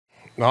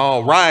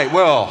All right,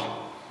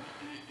 well,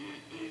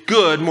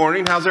 good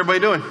morning. How's everybody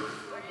doing?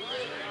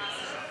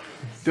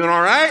 Doing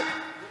all right?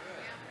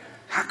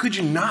 How could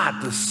you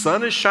not? The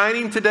sun is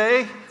shining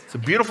today. It's a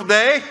beautiful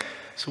day.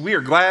 So we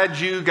are glad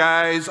you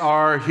guys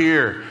are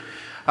here.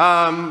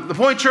 The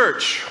Point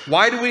Church,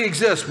 why do we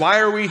exist? Why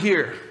are we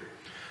here?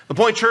 The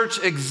Point Church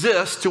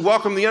exists to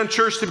welcome the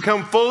unchurched to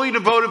become fully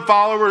devoted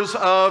followers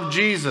of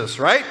Jesus,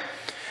 right?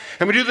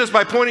 And we do this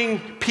by pointing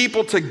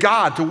people to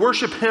God, to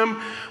worship Him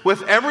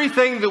with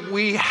everything that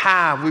we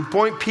have. We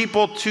point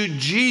people to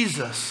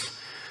Jesus,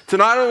 to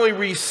not only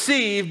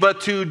receive,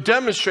 but to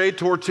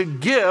demonstrate or to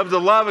give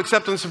the love,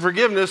 acceptance, and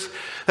forgiveness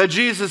that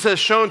Jesus has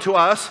shown to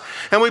us.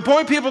 And we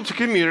point people to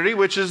community,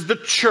 which is the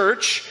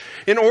church,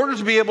 in order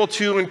to be able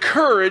to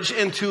encourage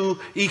and to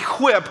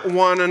equip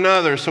one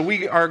another. So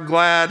we are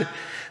glad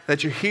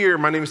that you're here.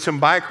 My name is Tim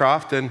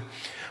Bycroft, and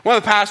one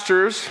of the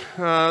pastors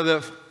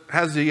that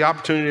has the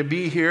opportunity to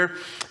be here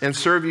and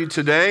serve you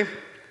today.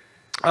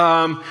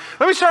 Let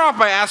me start off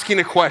by asking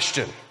a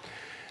question.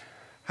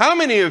 How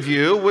many of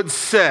you would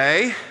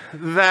say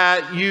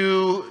that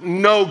you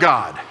know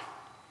God?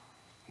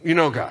 You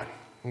know God,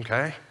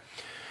 okay?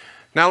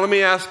 Now let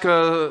me ask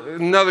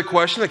another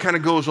question that kind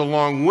of goes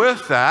along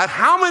with that.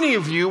 How many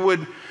of you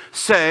would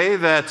say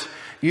that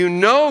you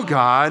know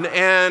God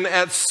and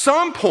at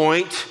some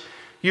point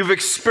you've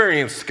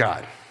experienced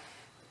God?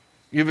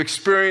 You've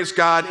experienced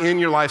God in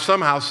your life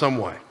somehow, some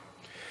way.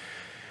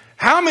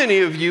 How many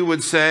of you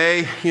would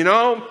say, you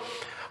know,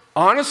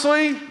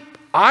 honestly,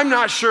 I'm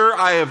not sure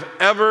I have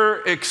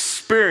ever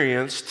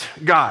experienced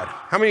God?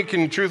 How many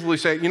can truthfully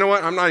say, you know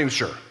what, I'm not even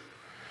sure,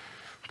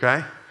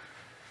 okay?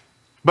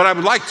 But I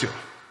would like to.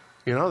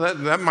 You know,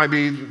 that might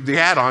be the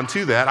add-on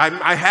to that.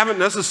 I haven't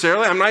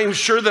necessarily, I'm not even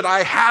sure that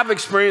I have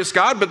experienced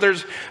God, but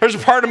there's a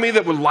part of me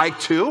that would like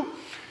to.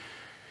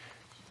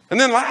 And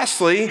then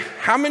lastly,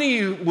 how many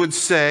of you would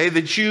say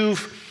that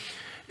you've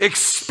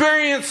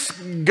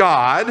experienced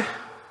God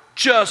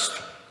just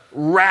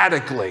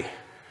radically?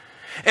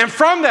 And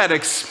from that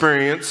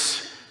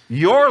experience,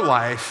 your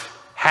life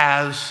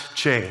has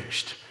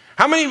changed.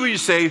 How many of you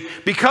say,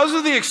 because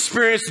of the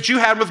experience that you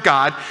had with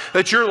God,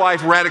 that your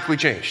life radically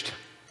changed?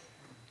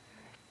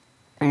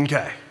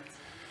 Okay.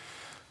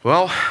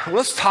 Well,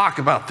 let's talk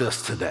about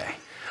this today.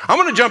 I'm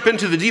going to jump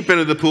into the deep end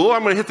of the pool.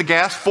 I'm going to hit the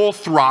gas full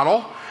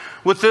throttle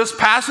with this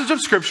passage of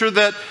scripture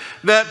that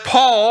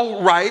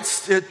Paul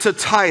writes to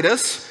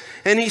Titus.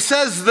 And he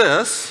says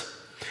this: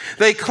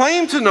 they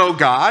claim to know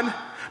God,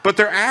 but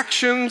by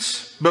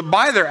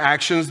their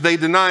actions they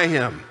deny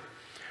him.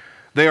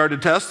 They are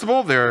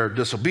detestable, they are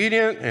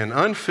disobedient, and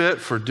unfit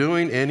for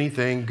doing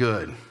anything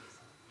good.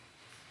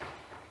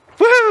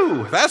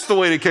 Woo! That's the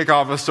way to kick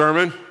off a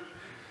sermon,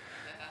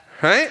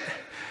 right?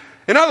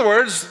 In other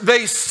words,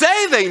 they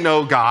say they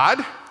know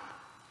God,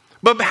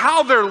 but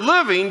how they're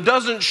living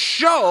doesn't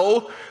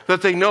show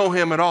that they know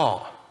him at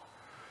all.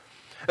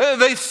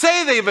 They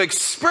say they've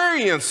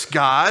experienced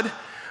God,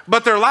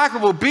 but their lack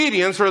of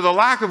obedience or the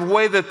lack of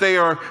way that they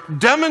are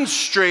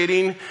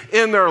demonstrating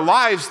in their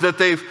lives that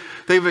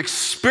they've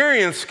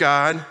experienced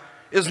God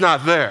is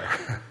not there.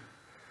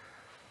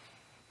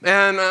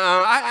 And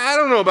I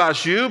don't know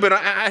about you, but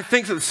I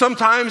think that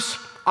sometimes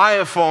I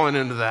have fallen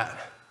into that.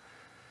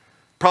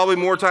 Probably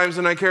more times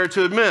than I care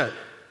to admit.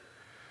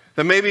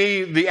 That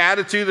maybe the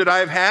attitude that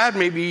I've had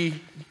may be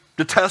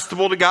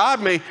detestable to God,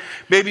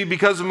 maybe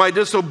because of my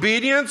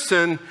disobedience,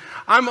 and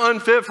I'm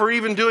unfit for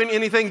even doing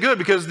anything good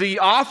because the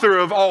author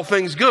of all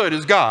things good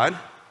is God.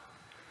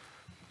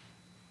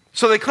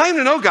 So they claim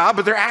to know God,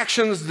 but their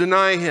actions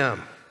deny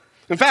him.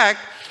 In fact,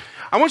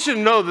 I want you to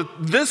know that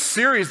this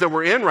series that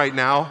we're in right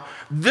now,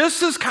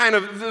 this is kind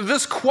of,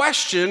 this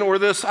question or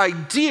this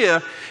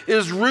idea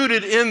is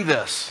rooted in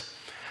this.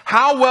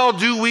 How well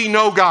do we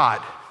know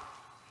God?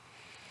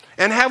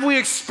 And have we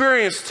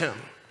experienced him?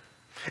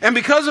 And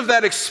because of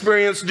that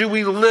experience, do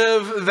we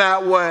live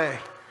that way?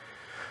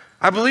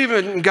 I believe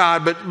in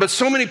God, but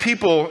so many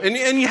people, and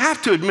you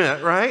have to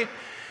admit, right?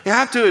 You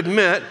have to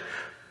admit,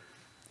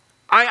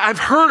 I've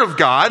heard of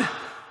God.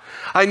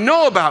 I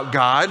know about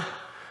God.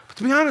 But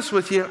to be honest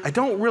with you, I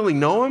don't really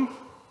know him.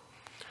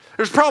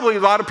 There's probably a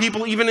lot of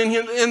people even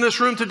in this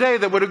room today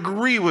that would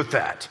agree with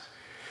that.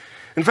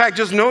 In fact,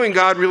 just knowing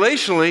God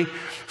relationally,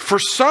 for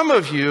some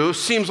of you,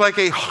 seems like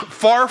a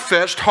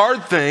far-fetched,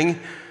 hard thing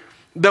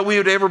that we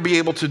would ever be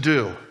able to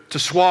do, to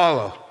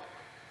swallow.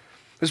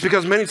 It's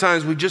because many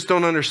times we just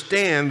don't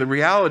understand the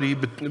reality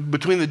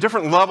between the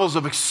different levels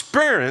of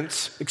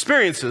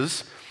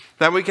experiences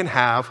that we can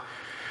have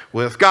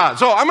with God.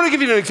 So I'm going to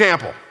give you an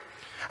example.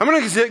 I'm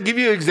going to give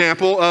you an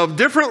example of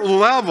different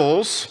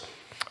levels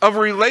of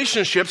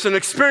relationships and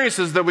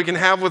experiences that we can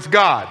have with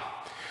God.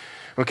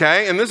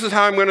 Okay, and this is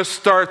how I'm going to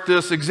start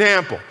this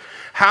example.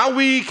 How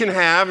we can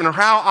have, and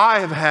how I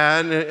have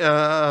had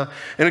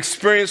an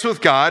experience with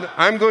God,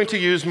 I'm going to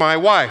use my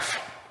wife.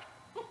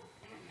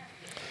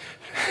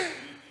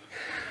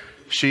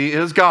 She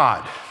is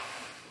God.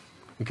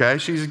 Okay,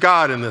 she's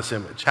God in this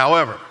image.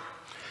 However,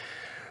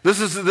 this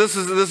is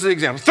an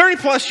example. 30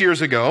 plus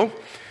years ago,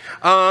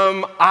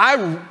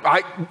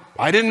 I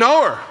didn't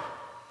know her.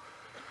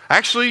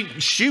 Actually,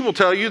 she will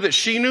tell you that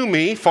she knew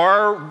me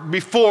far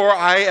before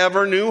I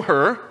ever knew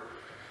her,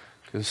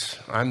 because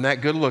I'm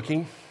that good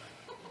looking.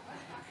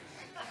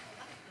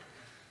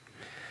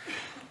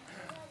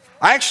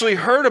 I actually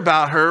heard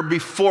about her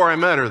before I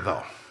met her,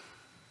 though.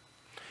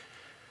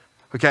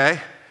 Okay?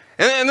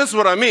 And this is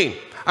what I mean.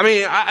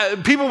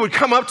 People would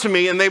come up to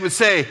me and they would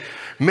say,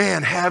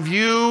 man, have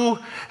you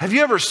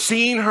ever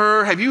seen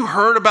her? Have you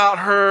heard about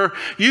her?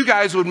 You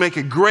guys would make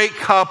a great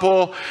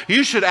couple.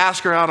 You should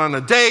ask her out on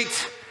a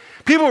date.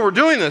 People were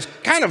doing this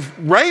kind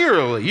of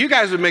regularly. You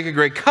guys would make a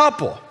great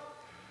couple.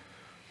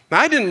 Now,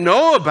 I didn't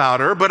know about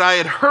her, but I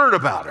had heard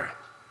about her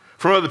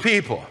from other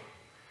people.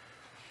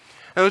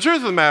 And the truth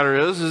of the matter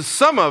is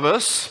some of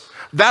us,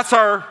 that's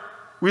our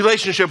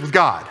relationship with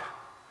God.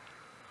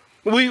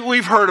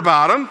 We've heard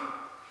about him.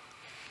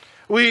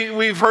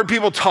 We've heard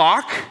people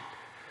talk.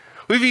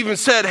 We've even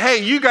said,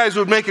 hey, you guys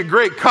would make a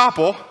great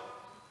couple.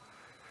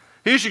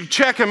 You should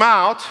check him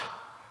out.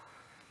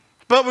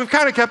 But we've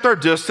kind of kept our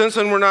distance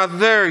and we're not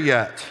there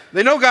yet.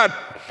 They know God,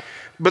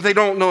 but they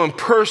don't know him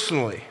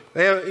personally.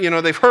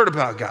 They've heard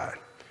about God.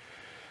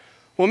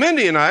 Well,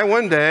 Mindy and I,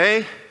 one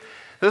day,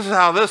 this is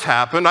how this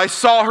happened. I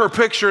saw her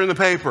picture in the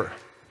paper.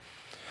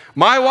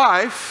 My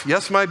wife,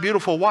 yes, my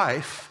beautiful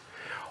wife,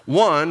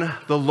 won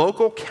the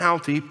local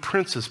county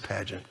princess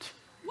pageant.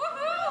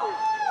 Woo-hoo!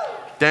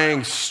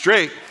 Dang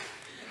straight.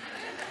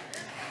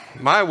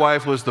 My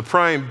wife was the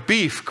prime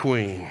beef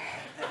queen.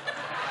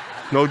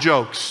 No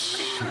jokes.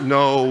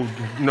 No.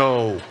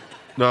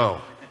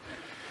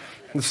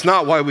 It's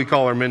not why we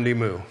call her Mindy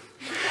Moo.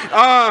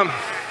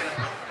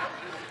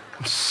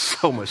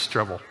 So much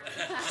trouble.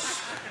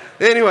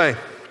 Anyway,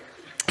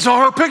 so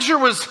her picture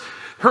was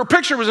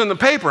in the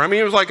paper.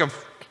 It was like a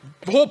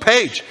whole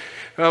page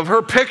of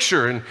her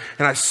picture, and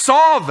I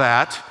saw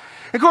that.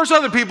 Of course,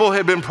 other people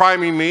had been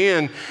priming me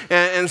and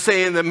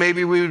saying that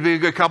maybe we would be a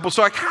good couple,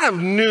 so I kind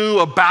of knew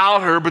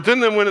about her. But then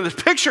when this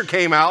picture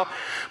came out,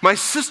 my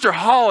sister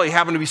Holly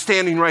happened to be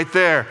standing right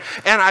there,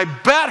 and I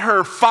bet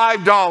her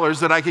 $5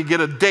 that I could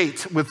get a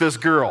date with this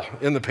girl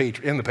in the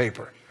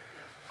paper.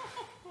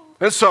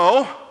 And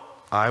so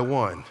I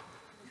won.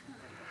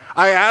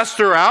 I asked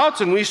her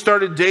out, and we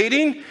started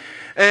dating,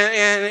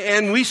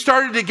 and we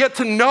started to get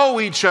to know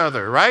each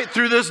other, right?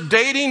 Through this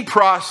dating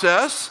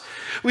process,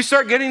 we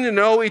start getting to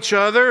know each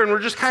other, and we're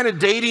just kind of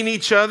dating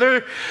each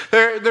other.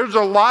 There's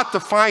a lot to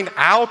find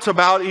out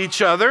about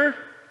each other,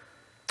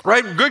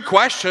 right? Good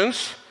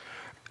questions.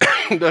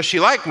 Does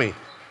she like me?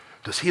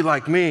 Does he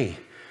like me?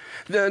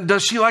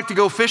 Does she like to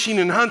go fishing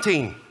and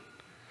hunting?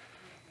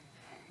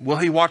 Will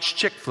he watch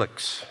chick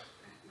flicks?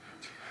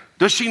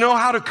 Does she know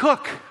how to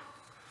cook?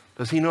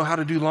 Does he know how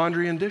to do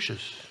laundry and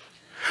dishes?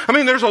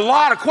 There's a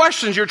lot of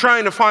questions you're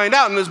trying to find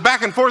out, and this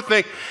back and forth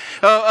thing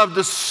of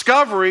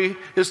discovery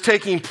is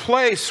taking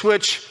place,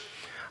 which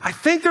I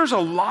think there's a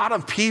lot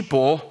of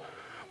people,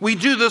 we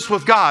do this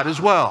with God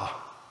as well.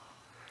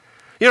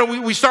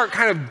 We start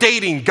kind of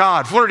dating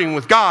God, flirting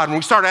with God, and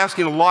we start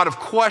asking a lot of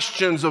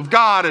questions of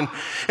God and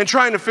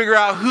trying to figure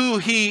out who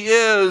he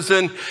is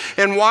and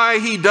why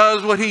he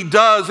does what he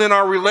does in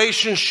our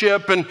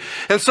relationship. And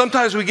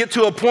sometimes we get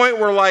to a point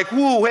where like,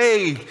 whoa,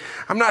 hey,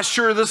 I'm not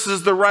sure this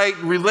is the right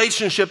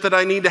relationship that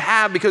I need to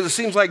have because it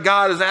seems like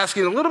God is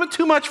asking a little bit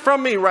too much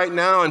from me right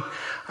now, and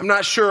I'm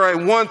not sure I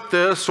want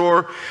this.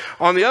 Or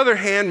on the other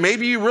hand,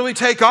 maybe you really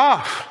take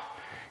off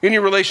in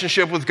your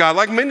relationship with God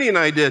like Mindy and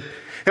I did.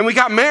 And we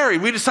got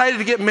married. We decided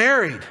to get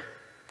married,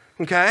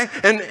 okay?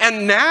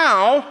 And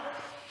now,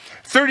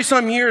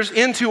 30-some years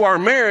into our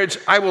marriage,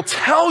 I will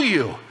tell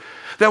you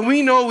that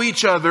we know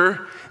each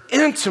other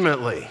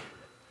intimately,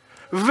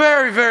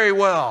 very, very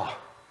well.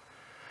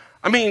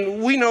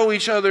 We know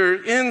each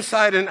other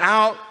inside and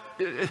out.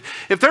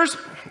 If there's,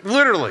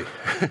 literally,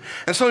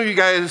 and some of you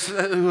guys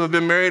who have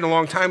been married a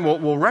long time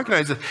will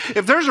recognize this.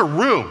 If there's a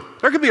room,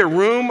 there could be a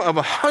room of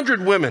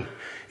 100 women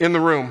in the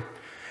room,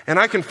 and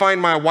I can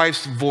find my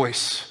wife's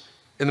voice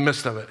in the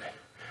midst of it.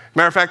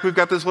 Matter of fact, we've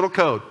got this little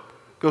code.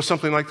 It goes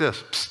something like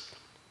this. Psst.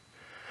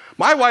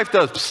 My wife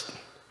does. Psst.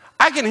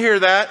 I can hear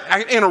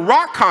that. In a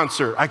rock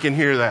concert, I can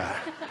hear that.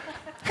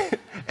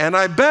 And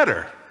I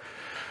better.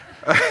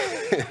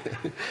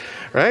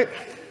 Right?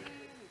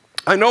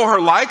 I know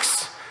her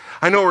likes.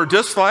 I know her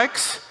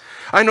dislikes.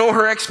 I know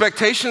her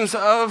expectations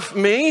of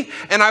me.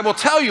 And I will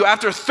tell you,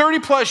 after 30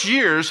 plus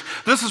years,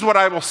 this is what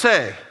I will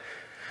say.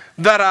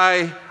 That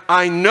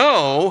I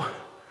know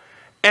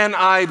and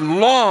I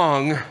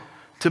long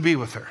to be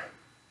with her.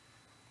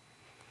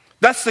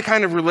 That's the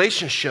kind of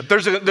relationship.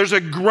 There's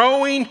a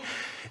growing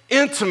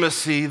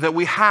intimacy that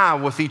we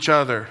have with each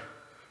other.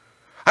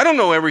 I don't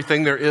know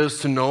everything there is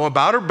to know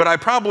about her, but I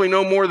probably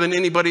know more than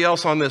anybody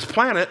else on this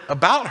planet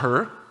about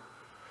her.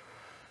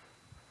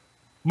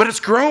 But it's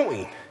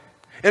growing,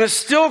 and it's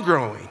still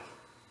growing.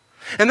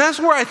 And that's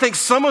where I think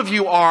some of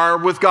you are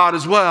with God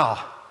as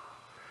well.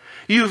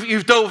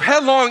 You've dove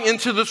headlong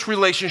into this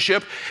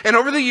relationship, and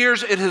over the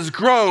years it has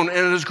grown and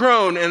it has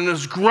grown and it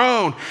has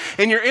grown,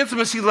 and your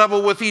intimacy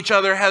level with each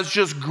other has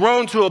just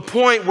grown to a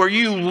point where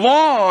you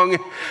long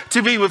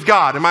to be with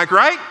God. Am I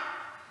right?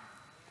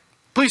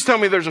 Please tell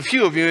me there's a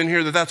few of you in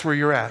here that's where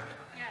you're at.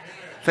 Yes.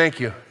 Thank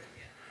you.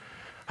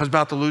 I was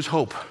about to lose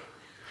hope.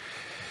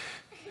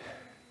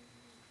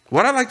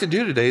 What I'd like to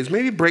do today is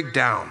maybe break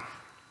down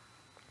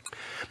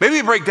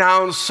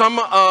some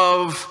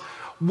of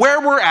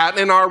where we're at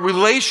in our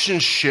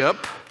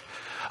relationship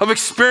of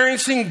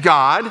experiencing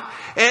God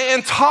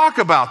and talk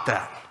about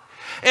that.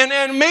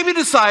 And maybe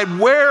decide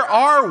where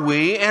are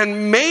we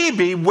and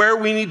maybe where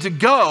we need to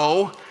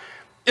go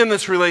in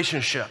this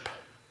relationship.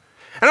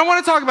 And I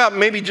want to talk about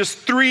maybe just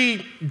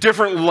 3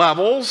 different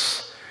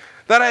levels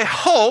that I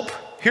hope,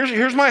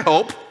 here's my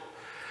hope,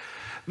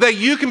 that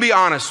you can be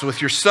honest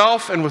with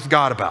yourself and with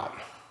God about.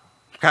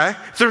 Okay?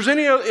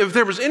 If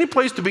there was any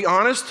place to be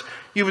honest,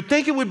 you would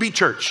think it would be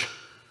church.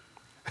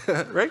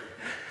 Right?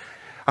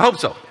 I hope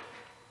so.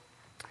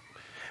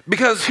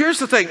 Because here's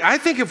the thing. I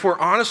think if we're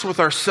honest with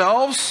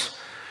ourselves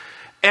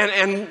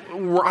and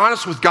we're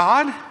honest with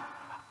God,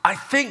 I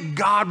think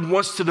God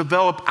wants to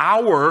develop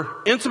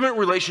our intimate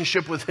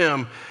relationship with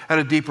him at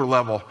a deeper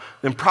level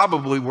than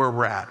probably where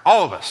we're at.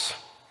 All of us.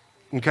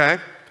 Okay?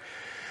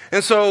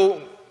 And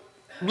so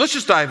let's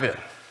just dive in.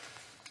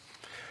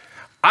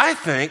 I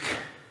think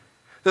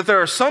that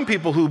there are some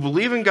people who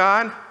believe in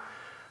God,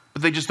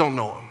 but they just don't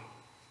know him.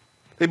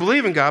 They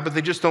believe in God, but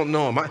they just don't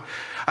know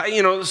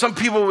him. Some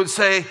people would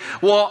say,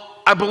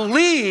 well, I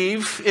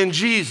believe in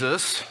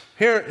Jesus.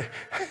 Here,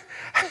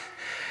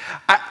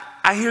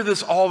 I hear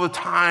this all the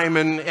time,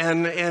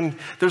 and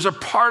there's a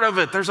part of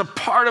it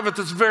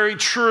that's very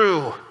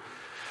true.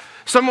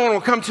 Someone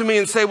will come to me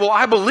and say, well,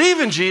 I believe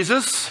in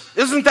Jesus.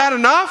 Isn't that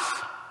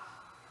enough?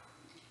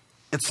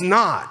 It's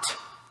not.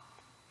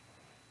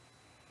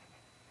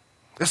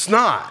 It's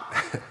not.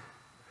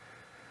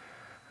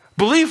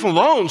 Belief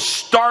alone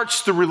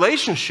starts the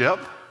relationship.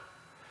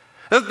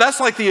 That's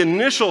like the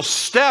initial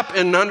step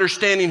in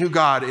understanding who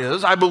God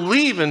is. I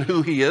believe in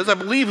who he is. I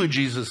believe who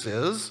Jesus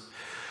is.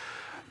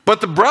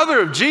 But the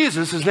brother of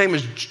Jesus, his name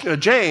is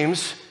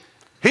James,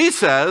 he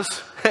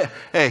says,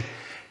 hey,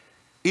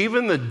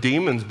 even the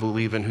demons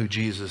believe in who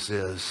Jesus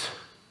is.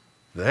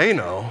 They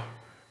know,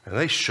 and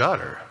they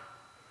shudder.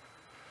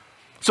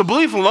 So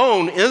belief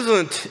alone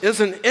isn't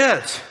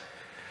it.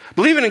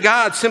 Believing in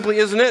God simply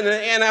isn't it.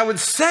 And I would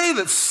say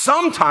that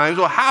sometimes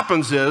what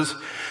happens is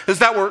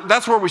that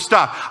that's where we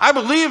stop. I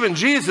believe in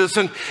Jesus,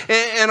 and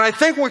I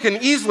think what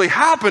can easily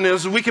happen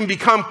is we can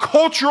become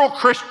cultural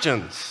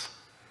Christians.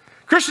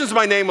 Christians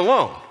by name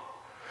alone.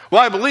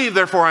 Well, I believe,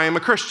 therefore I am a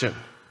Christian.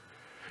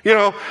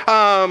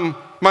 My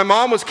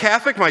mom was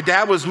Catholic, my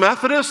dad was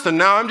Methodist, and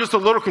now I'm just a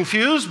little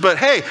confused, but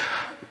hey,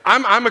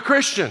 I'm a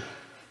Christian.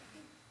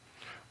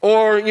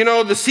 Or,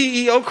 the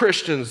CEO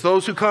Christians,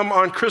 those who come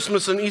on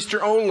Christmas and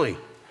Easter only.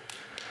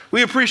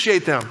 We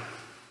appreciate them.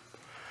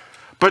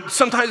 But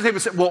sometimes they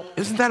would say, well,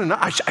 isn't that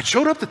enough? I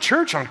showed up to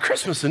church on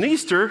Christmas and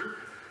Easter.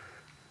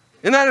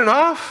 Isn't that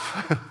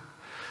enough?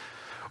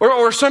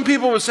 or some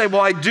people would say,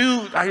 well,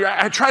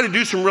 I try to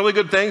do some really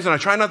good things, and I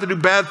try not to do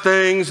bad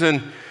things,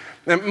 and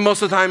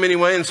most of the time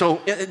anyway, and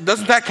so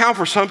doesn't that count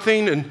for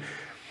something? And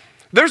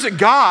there's a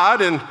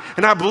God, and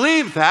I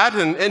believe that,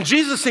 and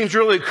Jesus seems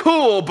really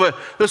cool, but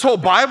this whole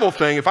Bible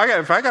thing, if I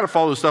got to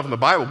follow this stuff in the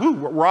Bible,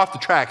 we're off the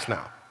tracks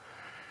now.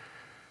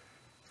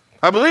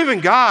 I believe in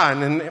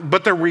God,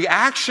 but their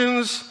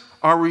reactions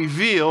are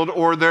revealed,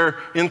 or their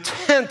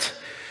intent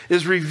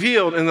is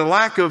revealed in the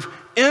lack of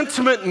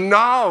intimate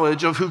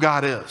knowledge of who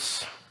God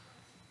is.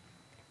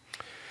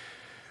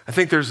 I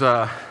think there's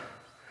a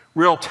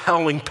real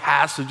telling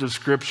passage of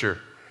Scripture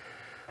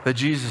that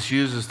Jesus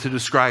uses to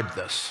describe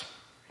this.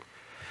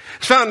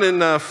 It's found in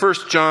 1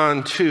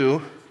 John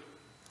 2.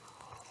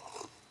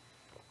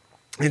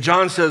 And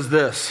John says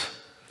this: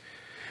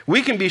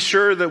 we can be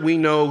sure that we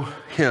know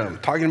him,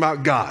 talking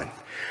about God.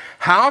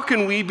 How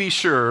can we be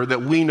sure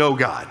that we know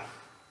God?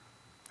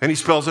 And he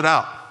spells it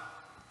out.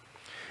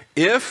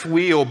 If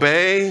we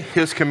obey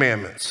his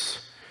commandments.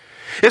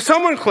 If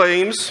someone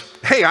claims,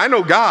 hey, I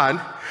know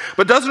God,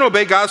 but doesn't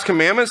obey God's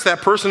commandments,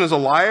 that person is a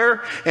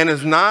liar and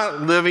is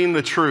not living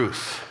the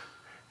truth.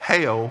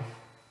 Hey-o.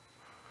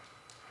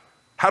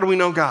 How do we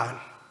know God?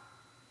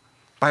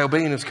 By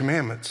obeying his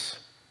commandments.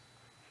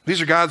 These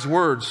are God's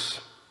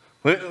words.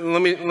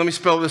 Let me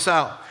spell this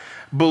out.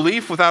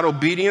 Belief without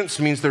obedience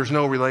means there's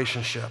no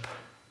relationship.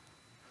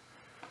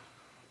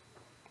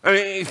 I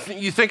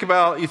mean, you think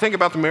about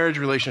the marriage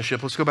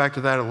relationship. Let's go back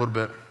to that a little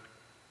bit.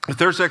 If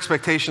there's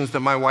expectations that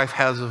my wife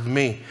has of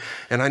me,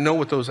 and I know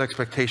what those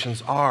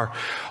expectations are,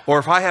 or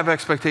if I have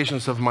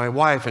expectations of my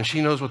wife and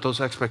she knows what those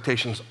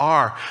expectations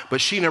are, but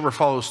she never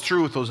follows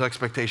through with those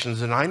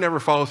expectations, and I never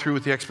follow through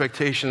with the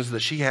expectations that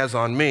she has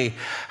on me,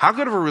 how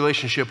good of a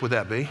relationship would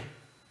that be?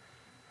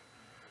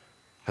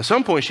 At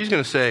some point, she's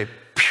going to say,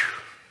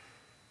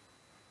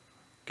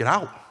 get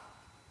out.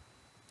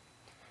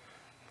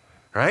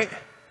 Right?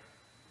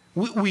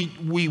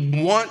 We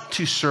want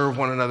to serve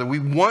one another. We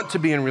want to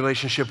be in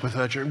relationship with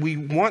others. We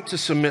want to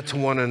submit to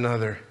one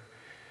another.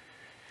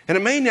 And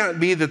it may not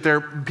be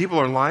that people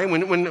are lying.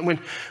 When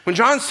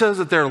John says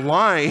that they're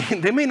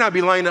lying, they may not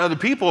be lying to other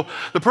people.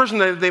 The person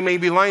that they may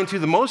be lying to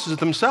the most is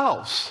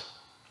themselves.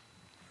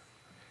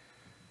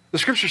 The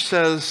scripture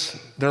says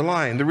they're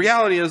lying. The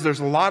reality is there's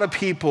a lot of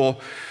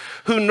people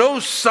who know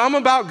some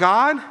about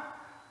God,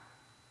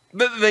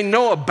 that they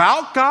know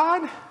about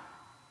God,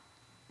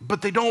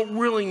 but they don't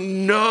really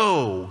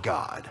know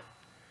God.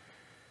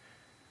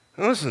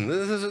 Now listen,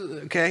 this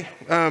is okay.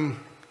 I'm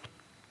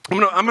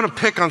gonna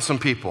pick on some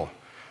people,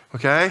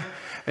 okay?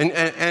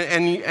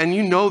 And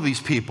you know these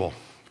people,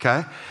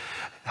 okay?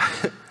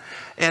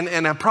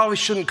 And I probably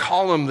shouldn't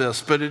call them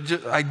this, but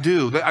I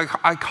do.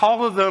 I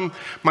call them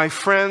my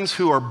friends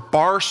who are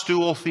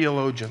barstool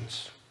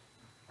theologians.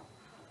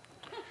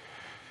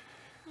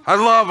 I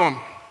love them.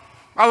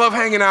 I love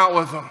hanging out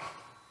with them.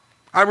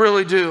 I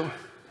really do.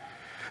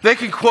 They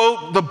can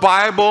quote the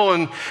Bible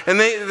and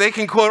they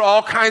can quote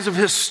all kinds of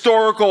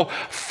historical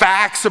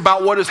facts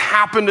about what has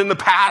happened in the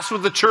past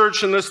with the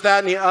church and this, that,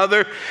 and the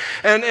other.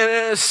 And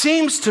it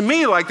seems to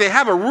me like they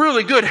have a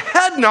really good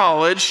head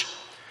knowledge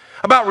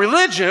about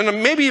religion,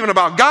 and maybe even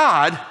about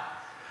God,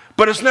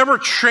 but it's never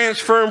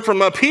transferred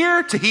from up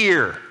here to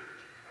here.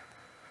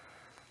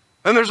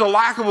 And there's a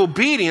lack of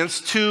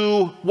obedience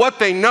to what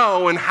they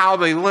know and how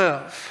they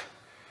live.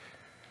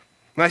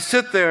 And I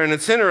sit there and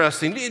it's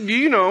interesting. Do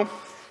you know,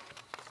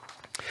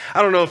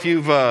 I don't know if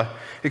you've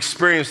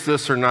experienced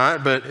this or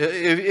not, but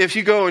if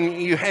you go and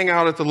you hang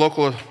out at the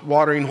local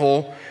watering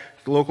hole,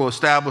 the local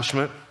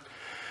establishment,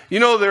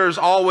 you know there's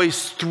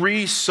always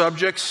 3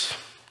 subjects.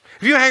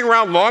 If you hang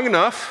around long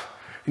enough,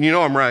 and you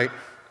know I'm right,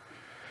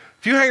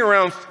 if you hang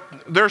around,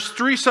 there's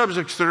 3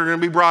 subjects that are going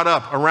to be brought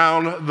up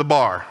around the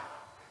bar.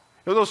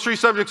 You know what those 3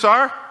 subjects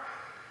are?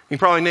 You can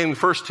probably name the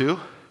first 2.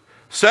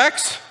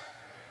 Sex,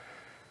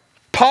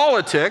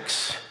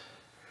 politics,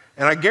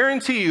 and I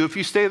guarantee you, if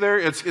you stay there,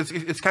 it's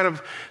kind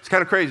of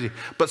crazy.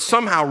 But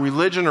somehow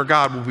religion or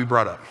God will be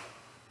brought up.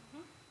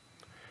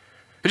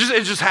 It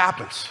just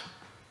happens.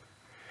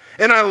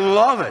 And I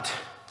love it.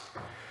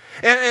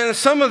 And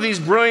some of these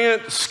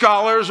brilliant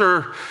scholars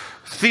or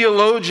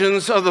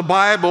theologians of the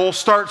Bible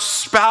start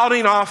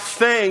spouting off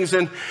things.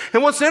 And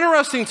what's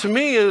interesting to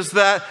me is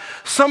that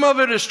some of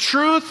it is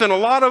truth and a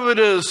lot of it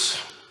is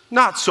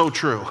not so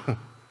true.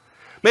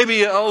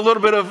 Maybe a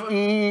little bit of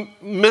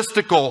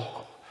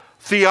mystical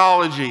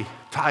theology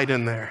tied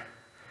in there.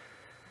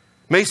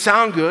 May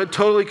sound good,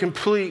 totally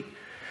complete,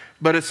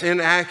 but it's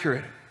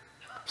inaccurate.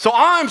 So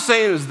all I'm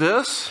saying is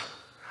this.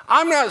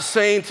 I'm not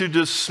saying to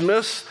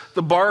dismiss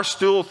the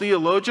barstool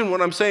theologian. What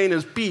I'm saying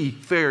is be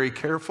very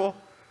careful.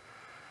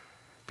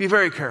 Be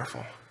very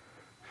careful.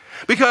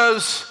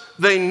 Because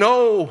they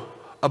know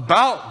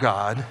about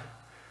God,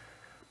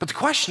 but the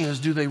question is,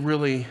 do they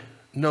really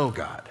know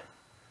God?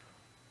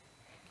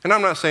 And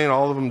I'm not saying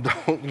all of them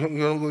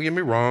don't get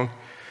me wrong,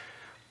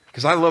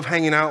 because I love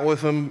hanging out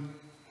with them.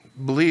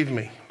 Believe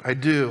me, I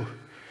do.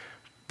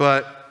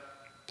 But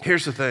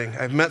here's the thing.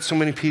 I've met so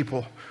many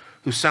people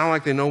who sound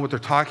like they know what they're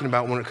talking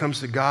about when it comes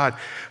to God,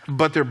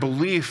 but their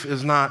belief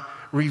is not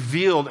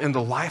revealed in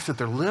the life that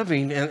they're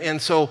living. And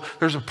so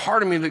there's a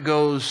part of me that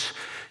goes,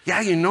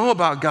 yeah, you know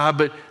about God,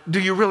 but do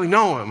you really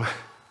know him?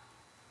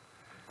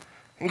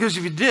 Because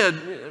if you did,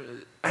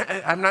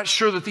 I'm not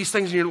sure that these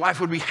things in your life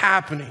would be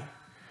happening.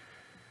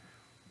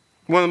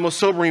 One of the most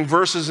sobering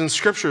verses in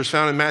Scripture is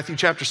found in Matthew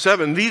chapter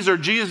 7. These are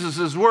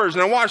Jesus' words.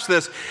 Now watch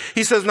this.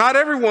 He says, not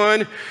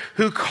everyone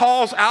who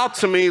calls out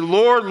to me,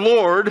 Lord,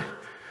 Lord,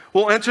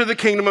 will enter the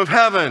kingdom of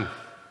heaven.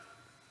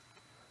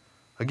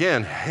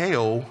 Again,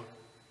 hail.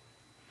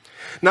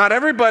 Not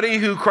everybody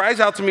who cries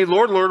out to me,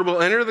 Lord, Lord,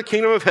 will enter the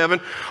kingdom of heaven.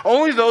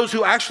 Only those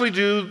who actually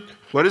do,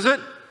 what is it?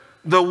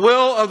 The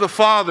will of the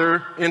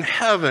Father in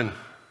heaven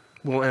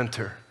will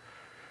enter.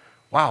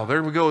 Wow,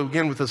 there we go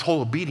again with this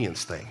whole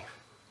obedience thing.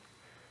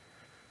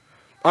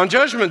 On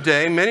judgment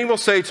day, many will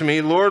say to me,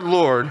 Lord,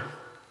 Lord.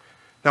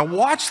 Now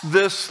watch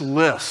this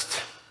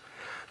list.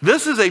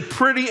 This is a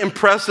pretty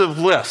impressive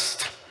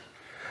list.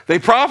 They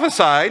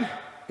prophesied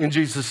in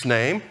Jesus'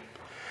 name.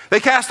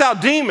 They cast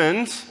out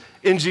demons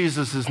in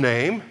Jesus'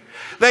 name.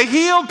 They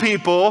healed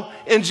people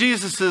in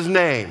Jesus'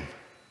 name.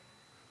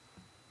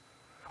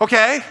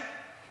 Okay?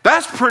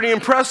 That's a pretty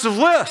impressive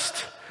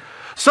list.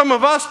 Some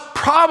of us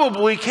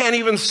probably can't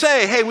even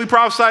say, hey, we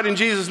prophesied in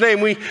Jesus'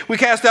 name. We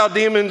cast out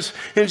demons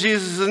in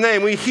Jesus'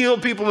 name. We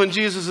healed people in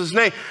Jesus'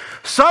 name.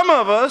 Some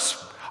of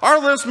us, our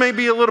list may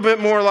be a little bit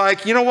more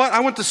like, you know what?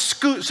 I went to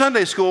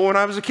Sunday school when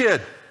I was a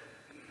kid.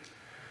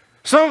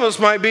 Some of us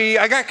might be,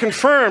 I got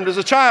confirmed as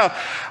a child.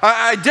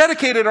 I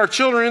dedicated our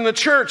children in the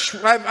church.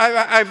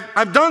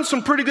 I've done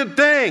some pretty good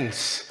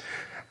things.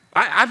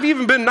 I've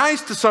even been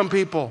nice to some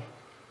people.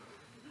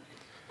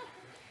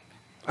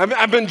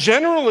 I've been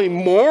generally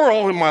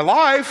moral in my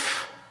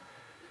life.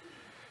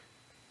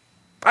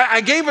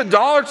 I gave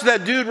 $1 to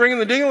that dude ringing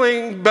the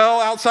ding-a-ling bell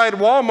outside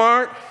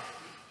Walmart.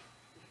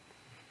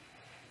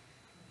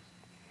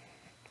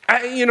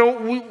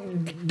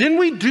 didn't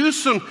we do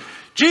some,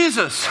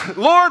 Jesus,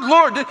 Lord,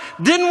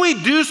 didn't we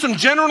do some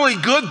generally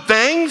good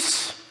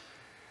things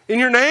in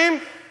your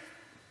name?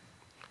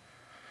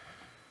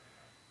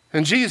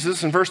 And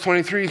Jesus, in verse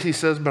 23, he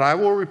says, but I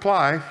will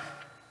reply,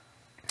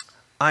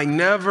 I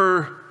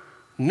never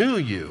knew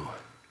you.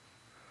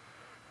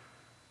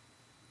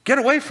 Get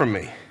away from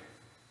me,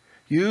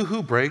 you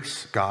who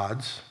breaks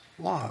God's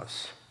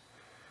laws.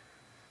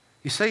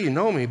 You say you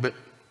know me, but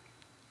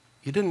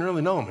you didn't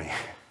really know me.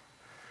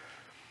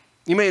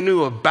 You may have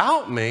knew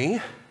about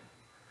me,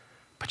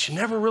 but you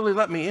never really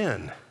let me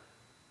in.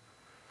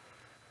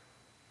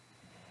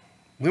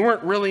 We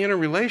weren't really in a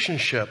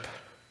relationship.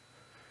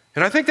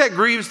 And I think that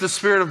grieves the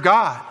Spirit of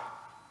God.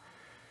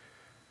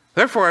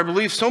 Therefore, I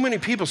believe so many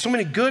people, so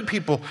many good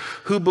people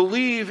who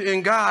believe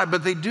in God,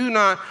 but they do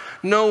not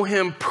know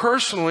Him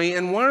personally.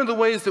 And one of the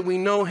ways that we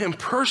know Him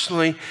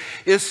personally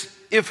is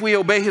if we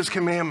obey His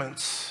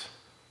commandments.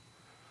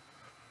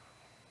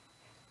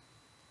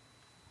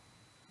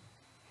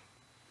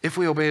 If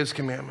we obey His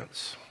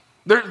commandments.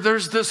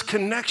 There's this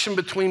connection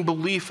between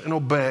belief and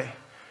obey.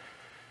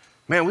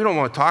 Man, we don't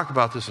want to talk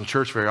about this in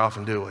church very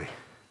often, do we?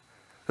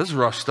 This is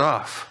rough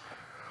stuff.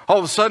 All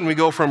of a sudden we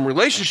go from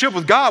relationship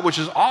with God, which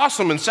is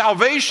awesome, and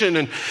salvation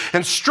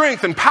and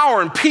strength and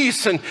power and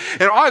peace. And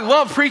I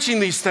love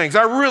preaching these things.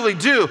 I really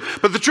do.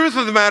 But the truth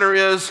of the matter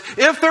is,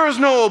 if there is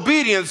no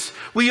obedience,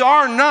 we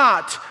are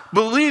not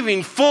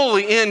believing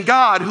fully in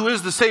God, who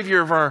is the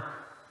Savior of our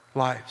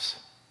lives.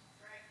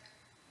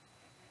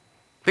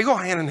 They go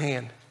hand in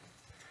hand.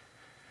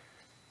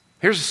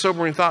 Here's a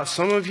sobering thought.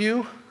 Some of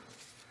you,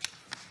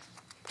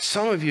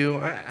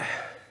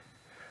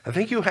 I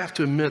think you have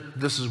to admit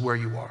this is where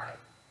you are.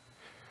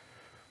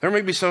 There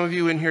may be some of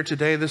you in here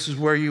today, this is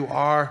where you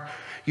are.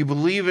 You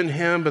believe in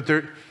Him, but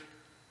let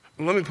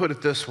me put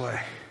it this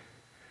way.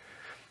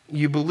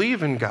 You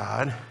believe in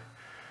God.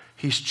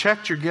 He's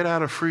checked your get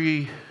out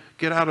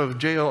of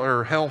jail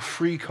or hell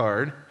free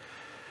card.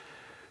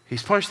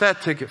 He's punched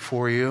that ticket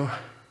for you.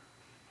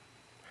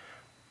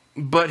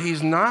 But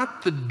He's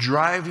not the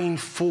driving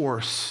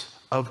force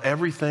of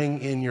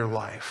everything in your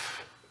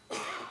life.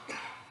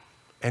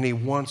 And He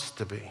wants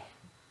to be.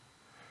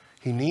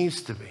 He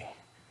needs to be.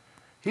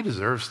 He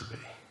deserves to be.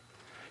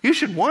 You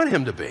should want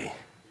Him to be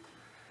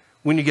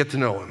when you get to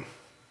know Him.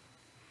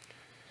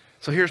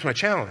 So here's my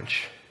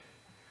challenge.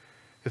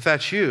 If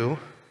that's you,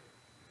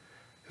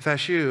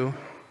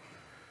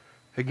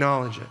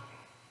 acknowledge it.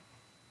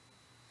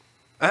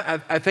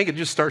 I think it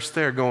just starts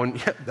there going,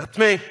 yeah, that's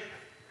me.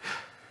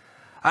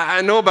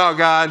 I know about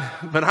God,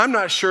 but I'm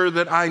not sure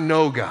that I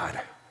know God.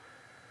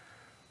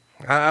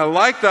 I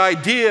like the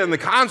idea and the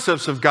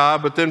concepts of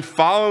God, but then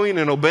following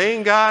and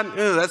obeying God,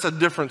 that's a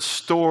different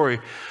story.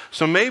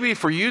 So maybe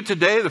for you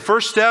today, the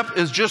first step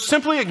is just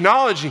simply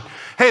acknowledging,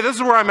 hey, this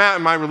is where I'm at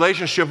in my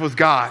relationship with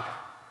God.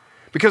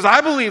 Because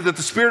I believe that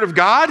the Spirit of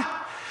God,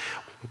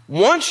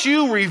 once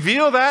you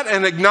reveal that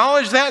and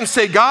acknowledge that and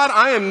say, God,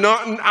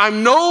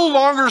 I'm no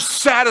longer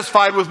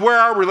satisfied with where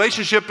our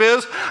relationship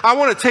is. I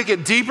want to take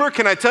it deeper.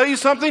 Can I tell you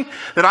something?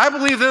 That I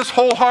believe this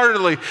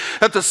wholeheartedly,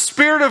 that the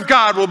Spirit of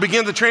God will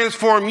begin to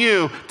transform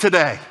you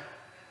today.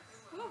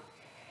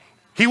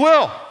 He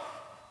will.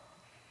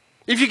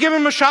 If you give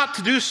Him a shot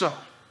to do so.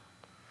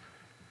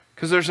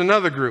 Because there's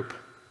another group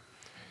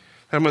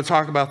that I'm going to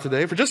talk about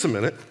today for just a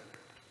minute.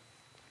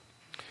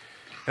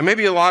 And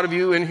maybe a lot of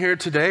you in here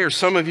today, or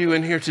some of you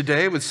in here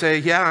today would say,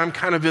 yeah, I'm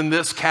kind of in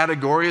this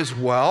category as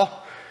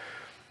well.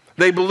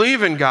 They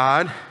believe in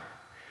God,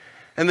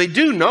 and they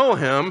do know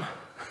Him,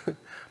 but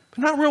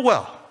not real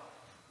well.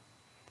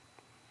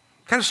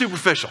 Kind of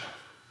superficial.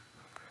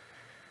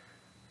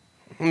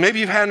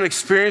 Maybe you've had an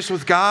experience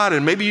with God,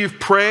 and maybe you've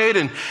prayed,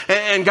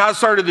 and God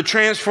started to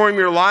transform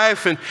your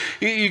life, and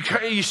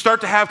you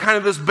start to have kind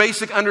of this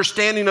basic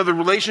understanding of the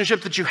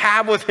relationship that you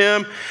have with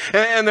Him.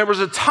 And there was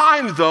a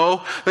time,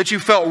 though, that you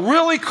felt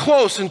really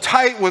close and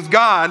tight with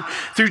God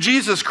through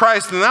Jesus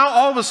Christ, and now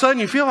all of a sudden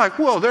you feel like,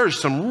 whoa, there's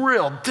some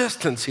real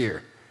distance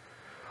here.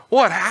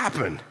 What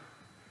happened?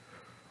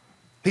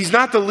 He's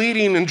not the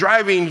leading and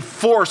driving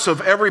force of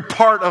every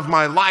part of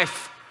my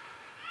life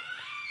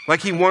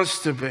like He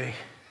wants to be.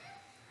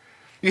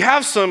 You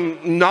have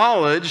some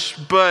knowledge,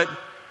 but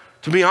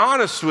to be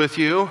honest with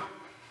you,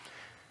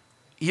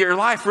 your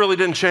life really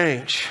didn't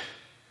change.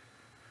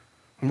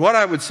 And what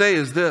I would say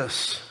is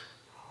this.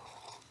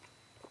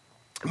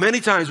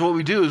 Many times what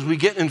we do is we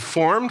get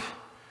informed.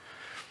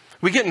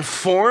 We get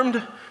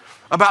informed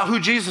about who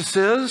Jesus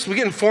is. We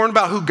get informed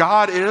about who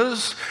God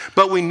is,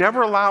 but we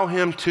never allow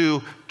Him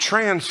to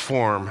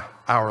transform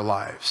our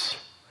lives.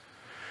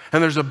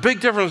 And there's a big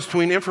difference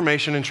between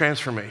information and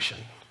transformation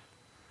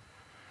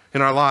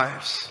in our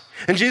lives.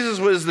 And Jesus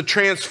was the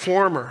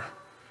transformer.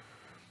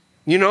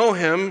 You know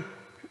Him,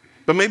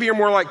 but maybe you're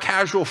more like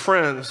casual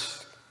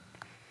friends.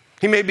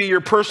 He may be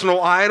your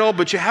personal idol,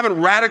 but you haven't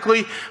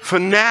radically,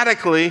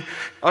 fanatically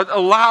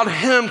allowed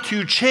Him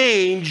to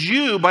change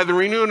you by the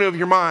renewing of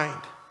your mind.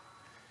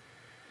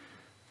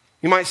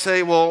 You might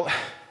say, well,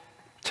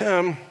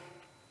 Tim,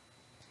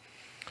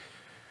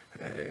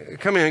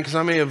 come in, because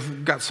I may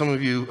have got some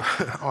of you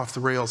off the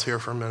rails here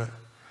for a minute.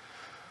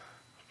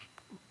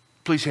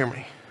 Please hear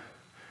me,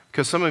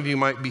 because some of you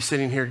might be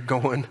sitting here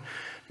going,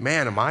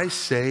 man, am I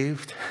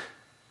saved?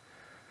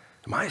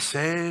 Am I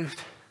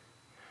saved?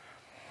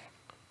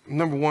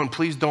 Number one,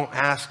 please don't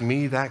ask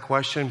me that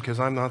question, because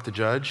I'm not the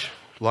judge,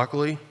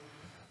 luckily,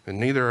 and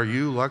neither are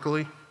you,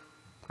 luckily,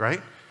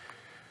 right?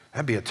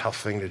 That'd be a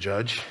tough thing to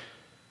judge.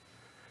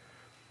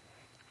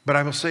 But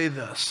I will say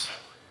this.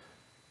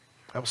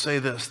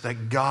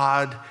 That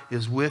God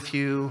is with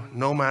you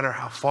no matter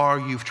how far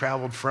you've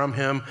traveled from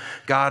him.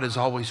 God is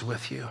always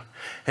with you.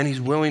 And he's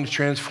willing to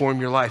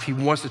transform your life. He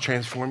wants to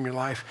transform your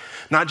life.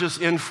 Not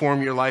just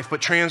inform your life,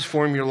 but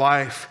transform your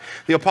life.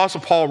 The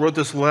Apostle Paul wrote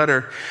this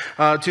letter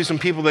to some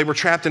people. They were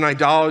trapped in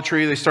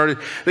idolatry. They started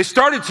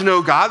to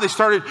know God. They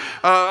started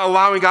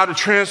allowing God to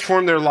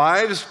transform their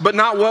lives, but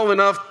not well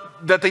enough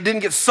that they didn't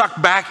get sucked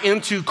back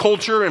into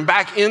culture and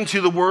back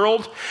into the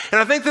world.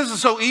 And I think this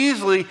is so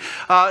easily,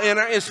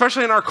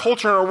 especially in our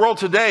culture and our world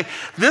today,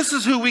 this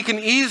is who we can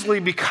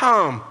easily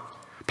become.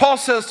 Paul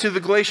says to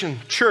the Galatian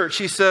church,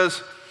 he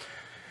says,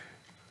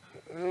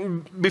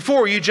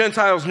 before you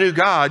Gentiles knew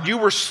God, you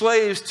were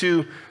slaves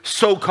to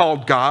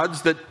so-called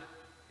gods that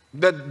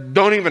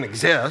don't even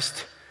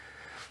exist.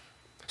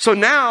 So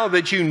now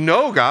that you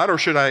know God, or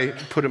should I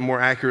put it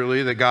more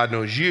accurately, that God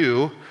knows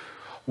you,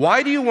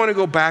 why do you want to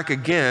go back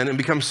again and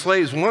become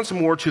slaves once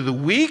more to the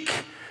weak,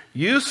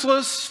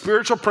 useless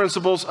spiritual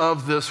principles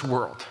of this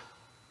world?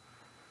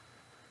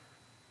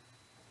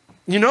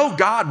 You know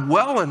God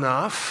well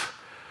enough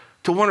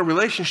to want a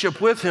relationship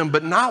with him,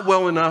 but not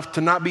well enough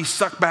to not be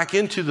sucked back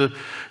into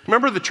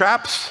remember the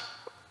traps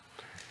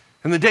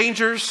and the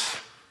dangers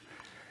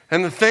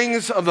and the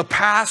things of the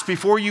past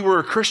before you were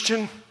a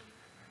Christian?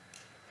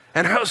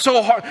 And how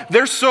so hard,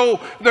 they're so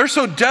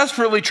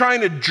desperately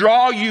trying to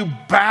draw you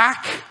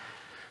back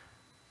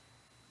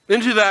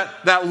into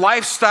that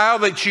lifestyle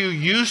that you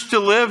used to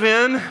live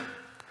in,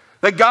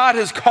 that God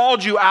has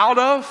called you out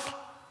of.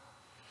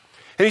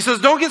 And he says,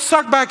 don't get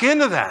sucked back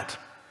into that.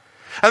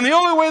 And the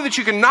only way that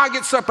you can not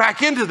get sucked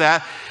back into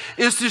that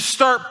is to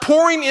start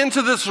pouring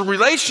into this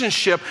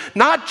relationship,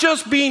 not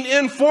just being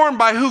informed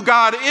by who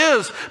God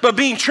is, but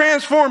being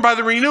transformed by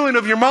the renewing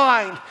of your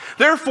mind.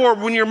 Therefore,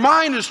 when your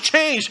mind is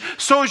changed,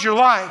 so is your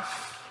life.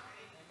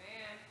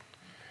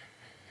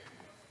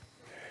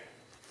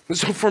 And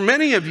so for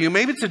many of you,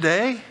 maybe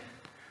today,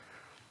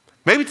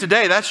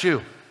 that's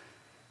you.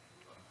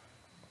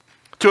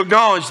 To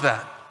acknowledge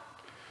that.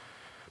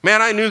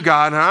 Man, I knew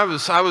God, and I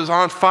was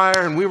on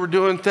fire, and we were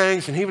doing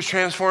things, and he was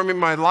transforming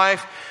my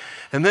life,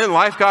 and then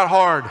life got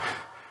hard.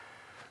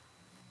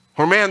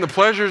 Or man, the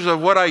pleasures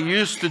of what I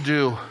used to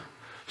do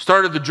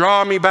started to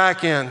draw me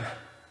back in.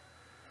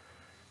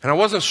 And I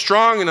wasn't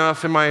strong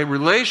enough in my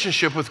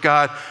relationship with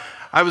God.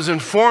 I was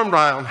informed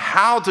on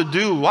how to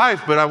do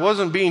life, but I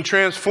wasn't being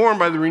transformed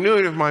by the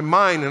renewing of my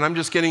mind, and I'm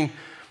just getting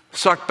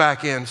sucked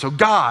back in. So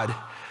God,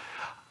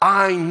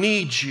 I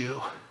need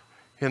you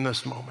in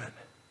this moment.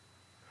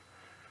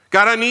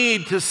 God, I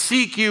need to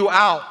seek you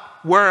out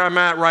where I'm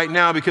at right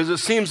now, because it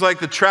seems like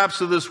the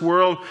traps of this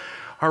world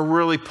are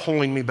really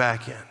pulling me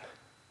back in.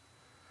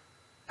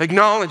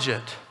 Acknowledge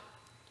it.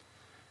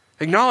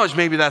 Acknowledge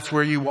maybe that's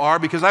where you are,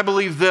 because I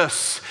believe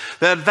this,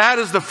 that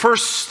is the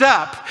first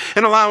step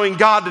in allowing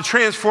God to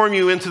transform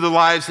you into the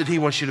lives that he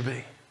wants you to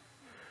be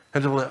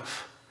and to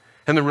live,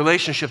 and the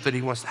relationship that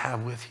he wants to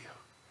have with you.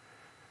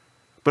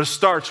 But it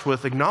starts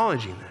with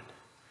acknowledging it.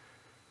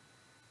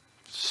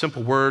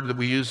 Simple word that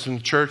we use in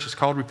the church is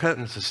called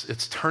repentance.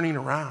 It's turning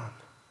around.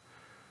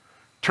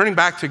 Turning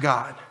back to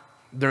God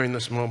during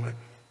this moment.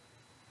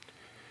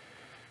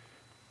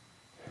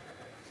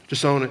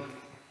 Just own it.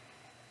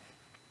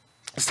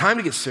 It's time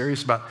to get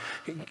serious about,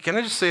 can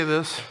I just say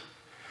this?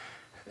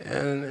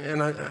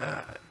 And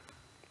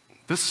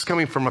this is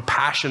coming from a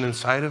passion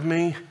inside of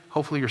me.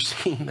 Hopefully you're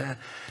seeing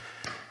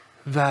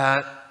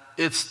that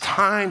it's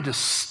time to,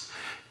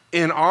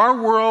 in our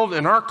world,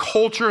 in our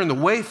culture, and the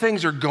way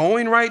things are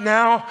going right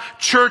now,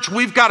 church,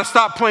 we've got to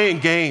stop playing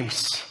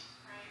games.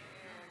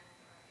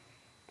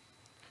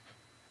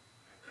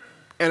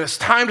 And it's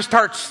time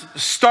to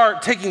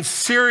start taking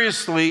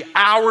seriously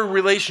our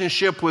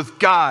relationship with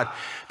God,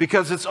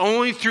 because it's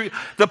only through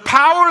the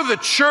power of the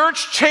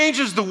church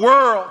changes the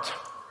world.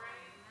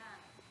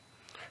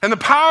 And the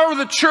power of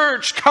the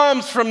church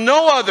comes from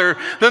no other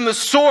than the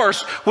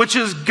source, which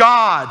is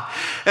God.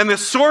 And the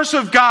source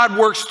of God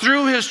works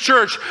through his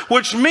church,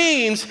 which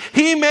means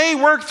he may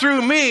work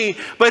through me,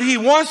 but he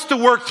wants to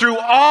work through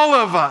all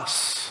of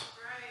us.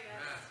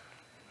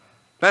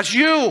 That's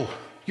you.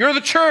 You're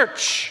the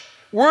church.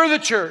 We're the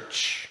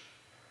church.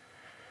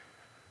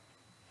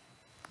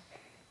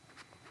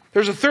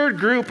 There's a third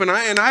group, and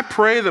I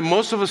pray that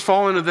most of us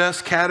fall into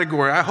this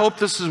category. I hope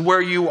this is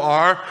where you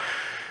are.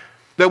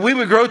 That we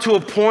would grow to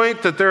a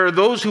point that there are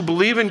those who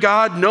believe in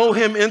God, know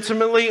him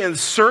intimately, and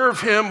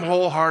serve him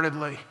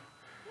wholeheartedly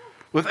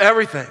with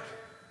everything.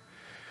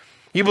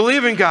 You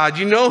believe in God,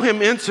 you know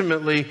him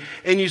intimately,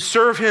 and you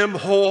serve him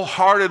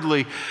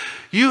wholeheartedly.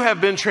 You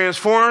have been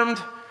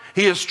transformed,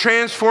 He is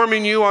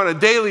transforming you on a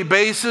daily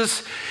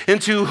basis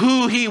into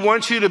who He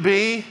wants you to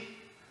be.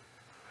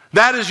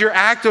 That is your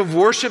act of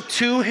worship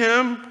to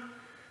Him.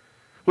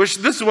 Which,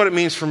 this is what it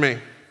means for me.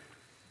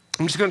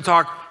 I'm just going to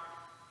talk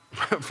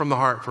from the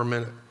heart for a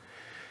minute.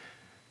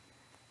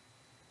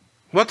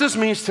 What this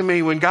means to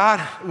me, when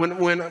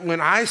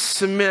I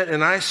submit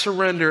and I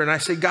surrender and I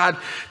say, God,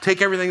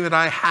 take everything that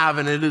I have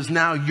and it is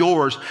now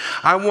yours.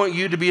 I want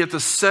you to be at the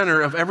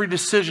center of every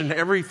decision,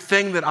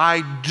 everything that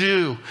I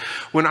do.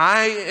 When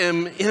I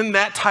am in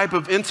that type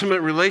of intimate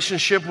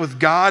relationship with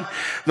God,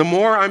 the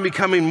more I'm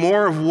becoming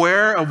more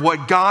aware of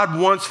what God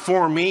wants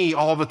for me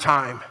all the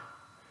time.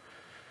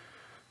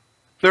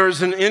 There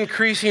is an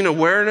increasing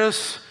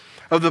awareness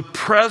of the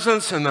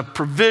presence and the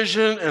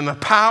provision and the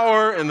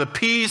power and the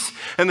peace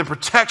and the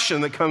protection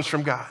that comes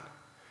from God.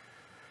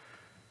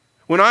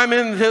 When I'm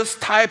in this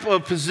type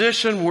of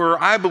position where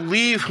I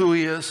believe who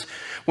He is,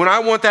 when I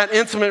want that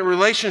intimate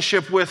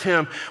relationship with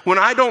Him, when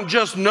I don't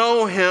just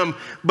know Him,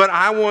 but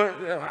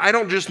I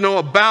don't just know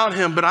about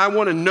Him, but I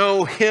want to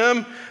know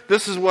Him,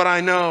 this is what I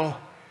know.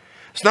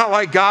 It's not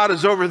like God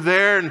is over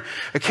there and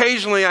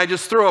occasionally I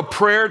just throw a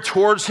prayer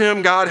towards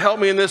Him. God, help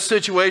me in this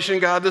situation.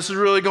 God, this is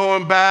really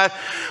going bad.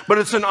 But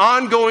it's an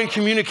ongoing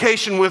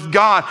communication with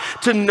God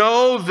to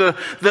know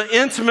the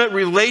intimate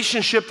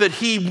relationship that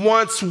He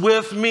wants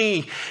with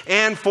me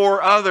and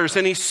for others.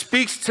 And He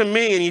speaks to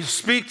me and He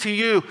speaks to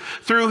you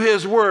through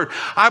His Word.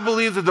 I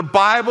believe that the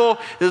Bible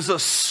is a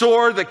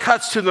sword that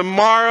cuts to the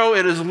marrow.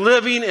 It is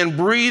living and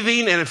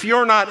breathing. And if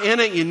you're not in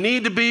it, you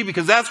need to be,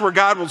 because that's where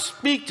God will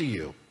speak to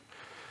you.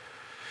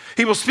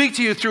 He will speak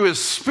to you through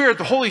His Spirit,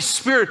 the Holy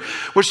Spirit,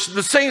 which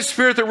the same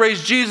Spirit that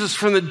raised Jesus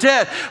from the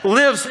dead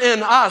lives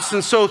in us.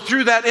 And so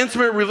through that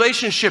intimate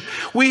relationship,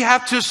 we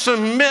have to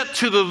submit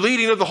to the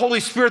leading of the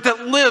Holy Spirit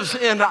that lives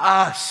in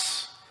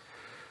us.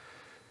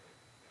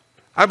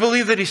 I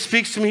believe that He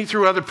speaks to me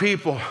through other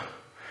people.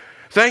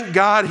 Thank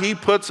God He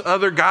puts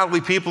other godly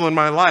people in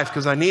my life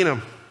because I need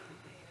them.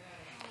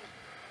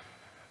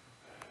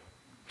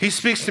 He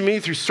speaks to me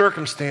through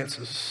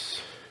circumstances.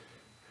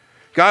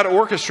 God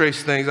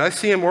orchestrates things. I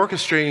see Him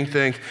orchestrating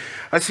things.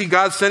 I see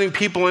God sending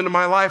people into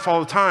my life all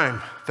the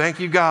time.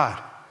 Thank you,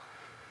 God.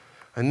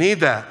 I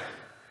need that.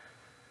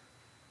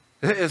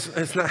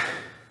 It's not.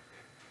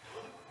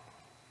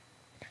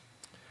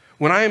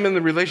 When I am in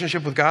the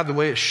relationship with God the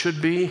way it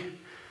should be,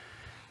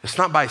 it's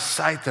not by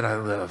sight that I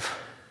live.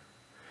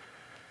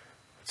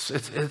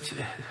 It's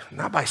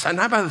not by sight,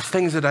 not by the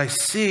things that I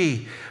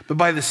see, but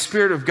by the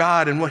Spirit of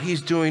God and what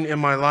He's doing in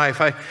my life.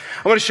 I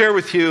want to share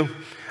with you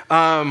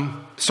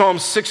Psalm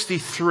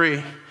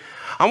 63.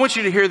 I want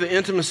you to hear the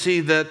intimacy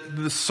that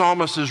the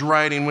psalmist is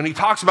writing when he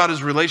talks about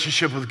his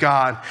relationship with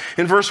God.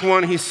 In verse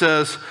 1, he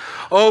says,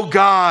 "Oh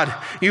God,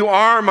 you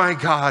are my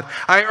God.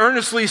 I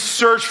earnestly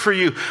search for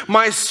you.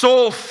 My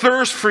soul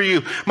thirsts for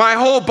you. My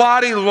whole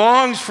body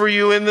longs for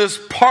you in this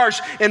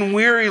parched and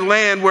weary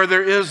land where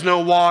there is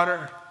no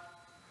water."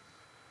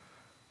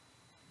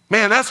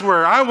 Man, that's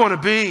where I want to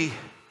be.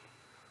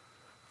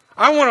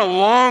 I want to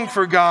long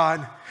for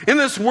God. In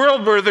this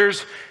world where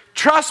there's,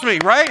 trust me,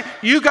 right?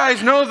 You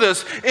guys know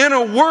this. In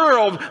a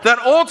world that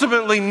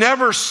ultimately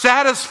never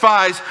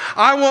satisfies,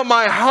 I want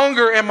my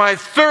hunger and my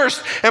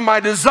thirst and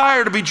my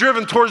desire to be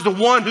driven towards the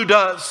one who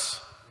does.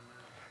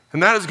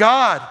 And that is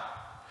God.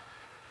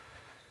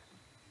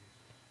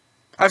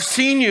 I've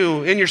seen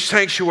you in your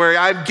sanctuary.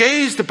 I've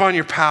gazed upon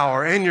your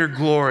power and your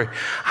glory.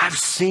 I've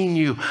seen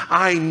you.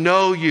 I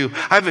know you.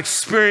 I've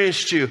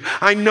experienced you.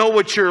 I know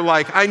what you're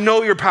like. I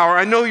know your power.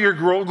 I know your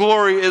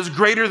glory is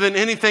greater than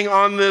anything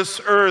on this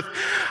earth.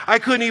 I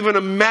couldn't even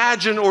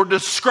imagine or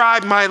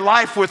describe my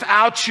life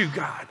without you,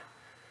 God.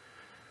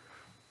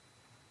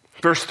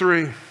 Verse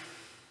 3.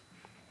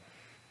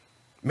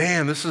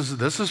 Man, this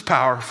is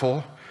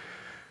powerful.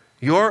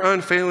 Your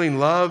unfailing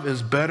love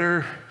is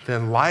better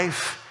than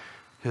life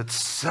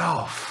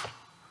itself.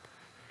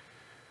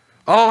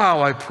 Oh,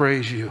 how I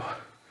praise you.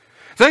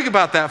 Think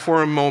about that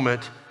for a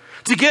moment.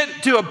 To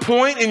get to a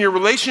point in your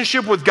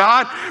relationship with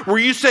God where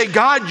you say,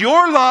 God,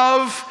 your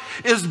love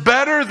is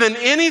better than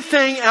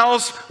anything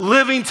else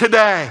living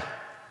today.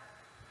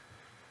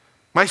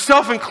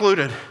 Myself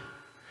included.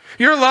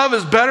 Your love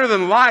is better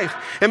than life.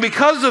 And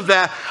because of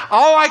that,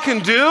 all I can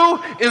do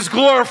is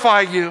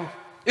glorify you,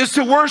 is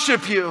to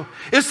worship you,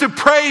 is to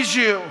praise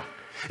you,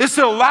 is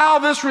to allow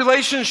this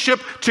relationship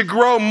to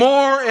grow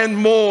more and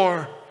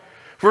more.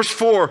 Verse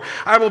 4,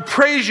 I will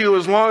praise you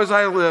as long as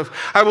I live.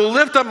 I will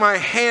lift up my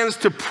hands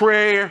to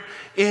prayer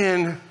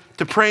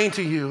to praying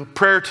to you,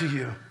 prayer to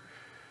you.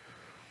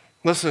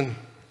 Listen,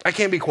 I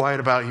can't be quiet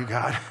about you,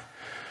 God.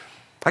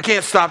 I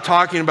can't stop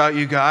talking about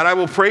you, God. I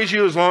will praise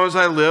you as long as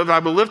I live. I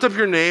will lift up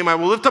your name. I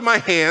will lift up my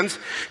hands.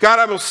 God,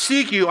 I will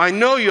seek you. I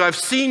know you. I've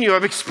seen you.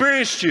 I've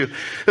experienced you.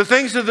 The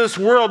things of this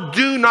world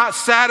do not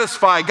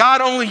satisfy.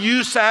 God, only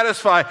you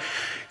satisfy.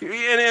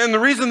 And the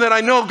reason that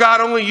I know, God,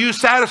 only you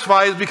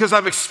satisfy is because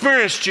I've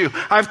experienced you.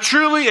 I've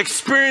truly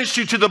experienced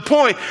you to the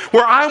point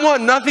where I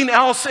want nothing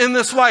else in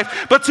this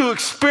life but to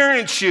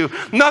experience you.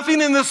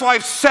 Nothing in this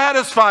life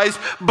satisfies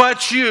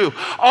but you.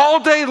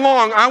 All day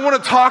long, I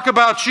want to talk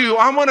about you.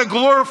 I want to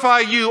glorify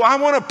you. I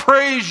want to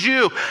praise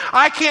you.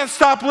 I can't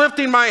stop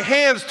lifting my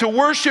hands to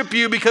worship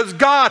you because,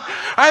 God,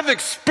 I've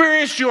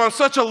experienced you on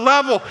such a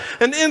level,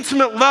 an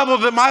intimate level,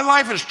 that my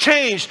life has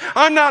changed.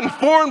 I'm not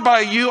informed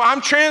by you.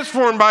 I'm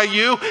transformed by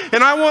you.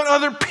 And I want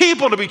other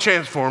people to be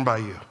transformed by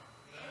you.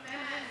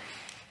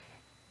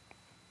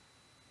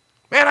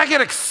 Man, I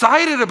get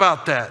excited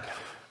about that.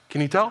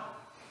 Can you tell?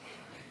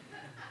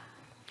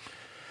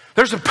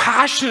 There's a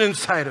passion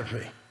inside of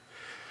me.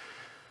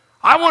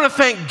 I want to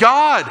thank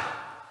God.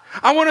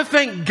 I want to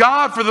thank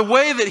God for the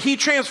way that He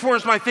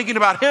transforms my thinking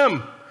about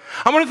Him.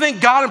 I want to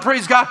thank God and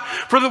praise God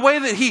for the way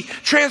that He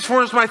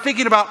transforms my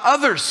thinking about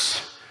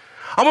others.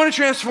 I want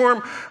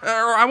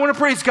to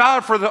praise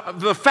God for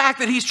the fact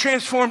that He's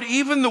transformed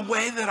even the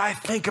way that I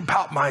think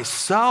about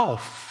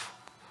myself.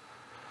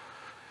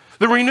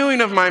 The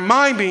renewing of my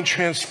mind being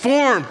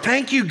transformed.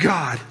 Thank you,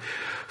 God,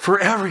 for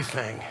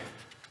everything.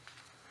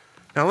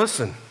 Now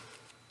listen.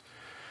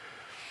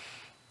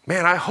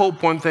 Man, I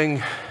hope one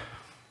thing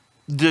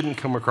didn't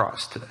come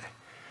across today.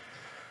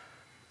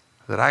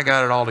 That I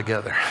got it all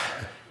together.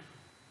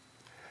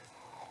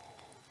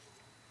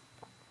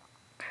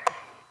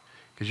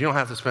 Because you don't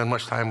have to spend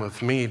much time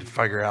with me to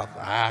figure out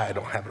I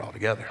don't have it all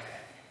together.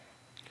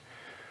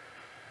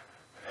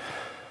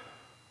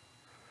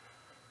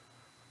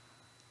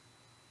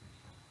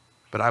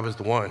 But I was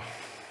the one.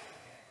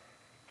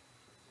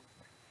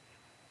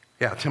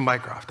 Yeah, Tim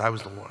Mycroft, I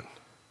was the one.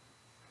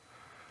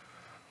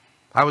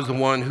 I was the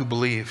one who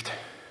believed,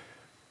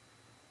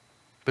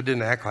 but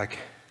didn't act like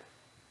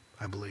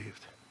I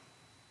believed.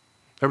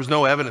 There was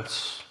no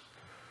evidence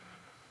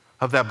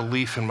of that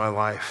belief in my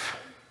life.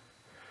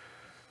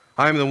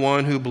 I am the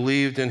one who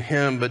believed in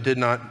Him but did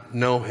not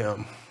know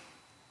Him.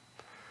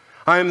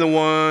 I am the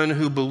one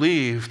who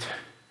believed,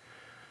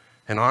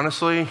 and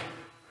honestly,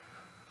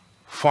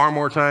 far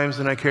more times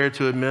than I care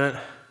to admit,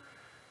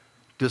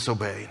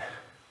 disobeyed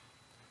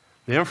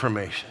the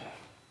information.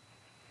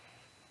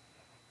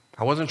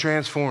 I wasn't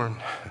transformed,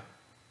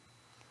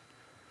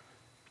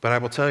 but I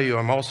will tell you,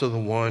 I'm also the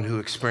one who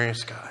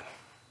experienced God.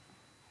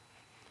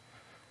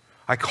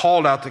 I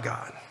called out to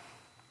God.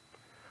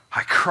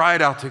 I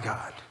cried out to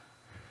God.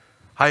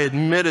 I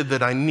admitted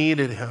that I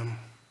needed Him,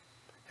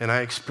 and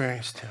I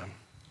experienced Him.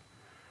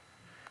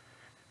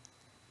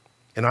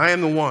 And I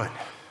am the one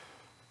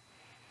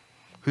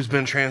who's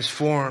been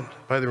transformed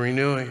by the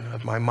renewing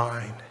of my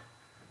mind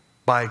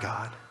by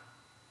God.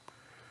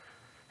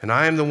 And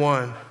I am the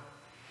one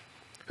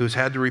who's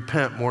had to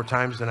repent more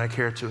times than I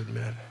care to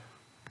admit.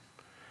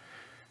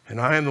 And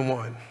I am the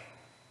one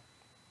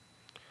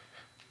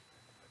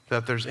that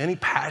if there's any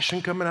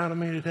passion coming out of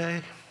me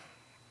today,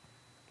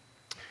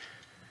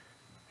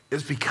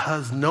 is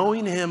because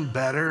knowing Him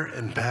better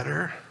and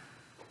better,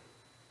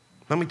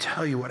 let me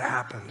tell you what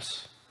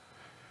happens.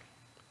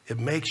 It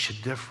makes you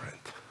different.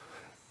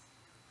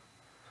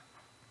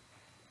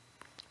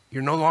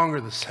 You're no longer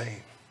the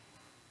same.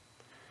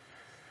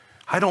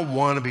 I don't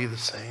want to be the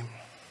same.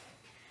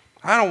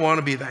 I don't want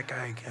to be that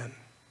guy again.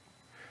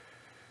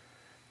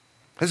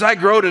 As I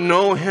grow to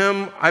know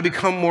Him, I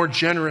become more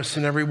generous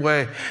in every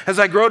way. As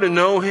I grow to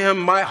know Him,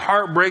 my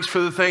heart breaks for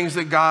the things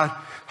that God's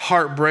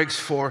heart breaks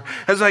for.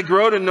 As I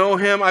grow to know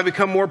Him, I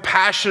become more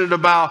passionate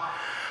about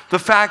the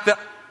fact that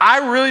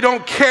I really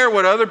don't care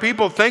what other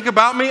people think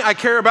about me. I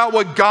care about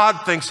what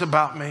God thinks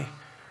about me.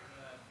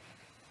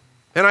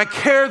 And I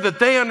care that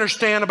they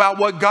understand about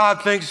what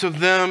God thinks of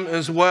them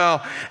as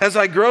well. As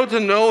I grow to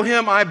know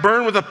Him, I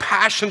burn with a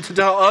passion to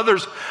tell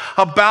others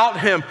about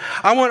Him.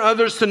 I want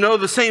others to know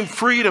the same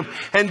freedom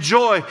and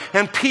joy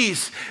and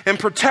peace and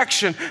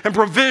protection and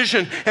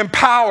provision and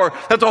power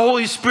that the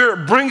Holy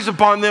Spirit brings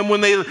upon them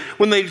when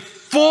they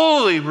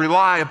fully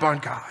rely upon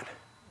God.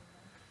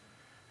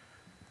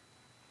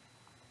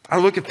 I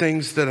look at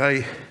things that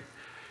I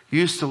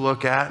used to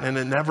look at and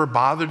it never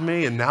bothered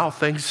me, and now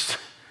things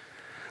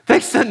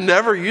that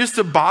never used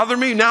to bother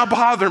me now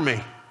bother me.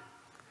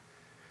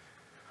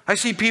 I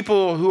see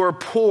people who are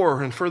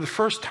poor, and for the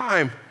first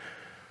time,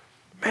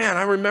 man,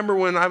 I remember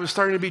when I was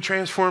starting to be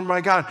transformed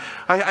by God,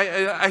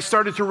 I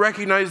started to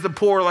recognize the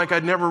poor like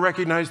I'd never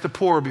recognized the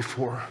poor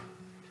before.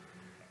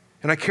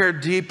 And I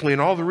cared deeply,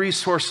 and all the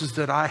resources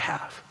that I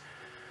have.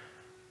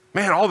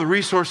 Man, all the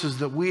resources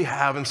that we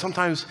have, and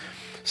sometimes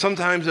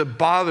it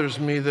bothers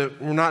me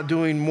that we're not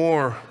doing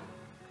more.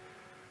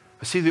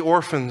 I see the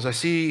orphans, I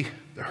see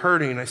the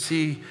hurting, I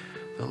see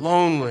the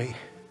lonely.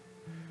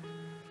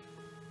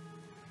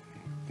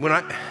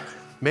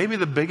 Maybe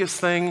the biggest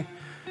thing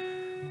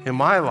in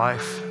my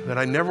life that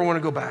I never want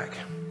to go back,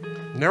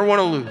 never want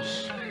to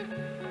lose,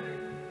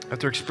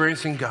 after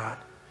experiencing God,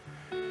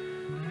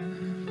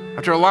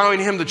 after allowing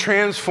Him to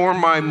transform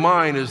my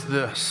mind, is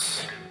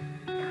this: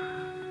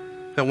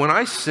 that when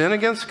I sin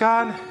against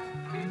God,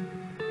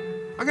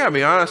 I gotta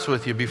be honest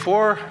with you,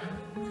 before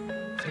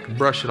I can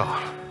brush it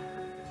off.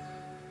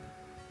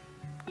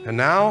 And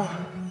now,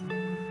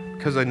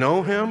 because I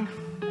know him,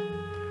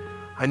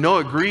 I know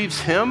it grieves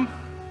him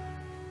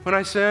when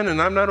I sin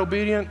and I'm not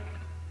obedient,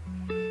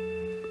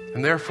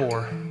 and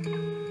therefore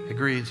it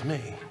grieves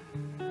me.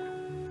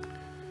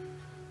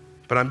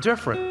 But I'm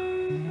different.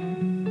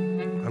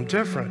 I'm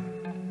different.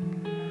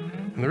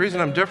 And the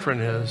reason I'm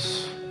different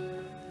is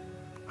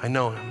I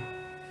know him.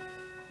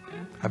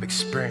 I've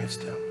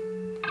experienced him.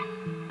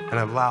 And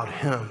I've allowed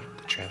him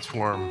to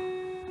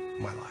transform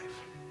my life.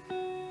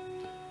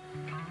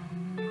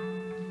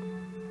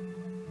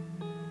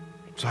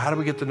 So how do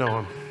we get to know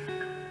him?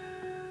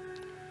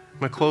 I'm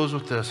going to close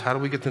with this. How do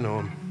we get to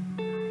know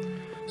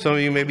him? Some of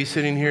you may be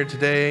sitting here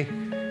today,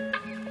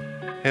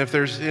 and if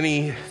there's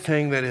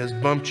anything that has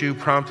bumped you,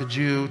 prompted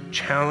you,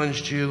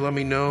 challenged you, let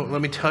me know.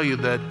 Let me tell you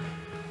that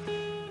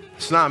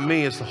it's not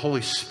me, it's the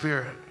Holy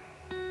Spirit.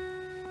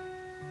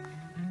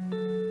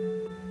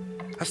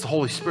 That's the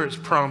Holy Spirit's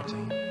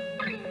prompting.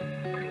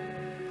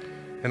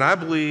 And I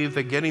believe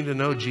that getting to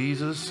know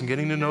Jesus and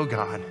getting to know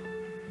God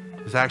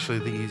is actually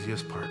the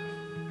easiest part.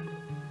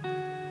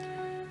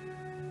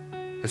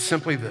 It's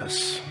simply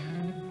this.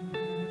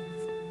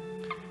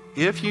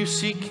 If you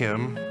seek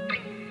him,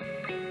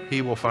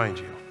 he will find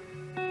you.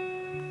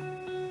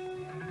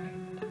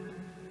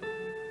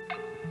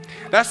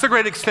 That's the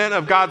great extent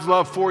of God's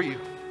love for you.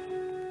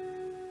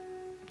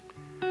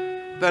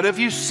 That if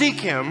you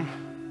seek him,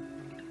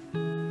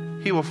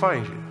 he will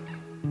find you.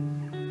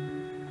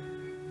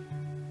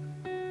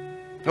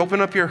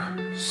 Open up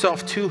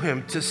yourself to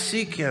him, to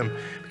seek him,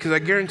 because I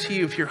guarantee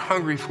you, if you're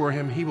hungry for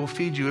him, he will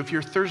feed you. If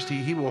you're thirsty,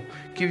 he will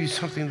give you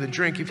something to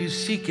drink. If you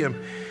seek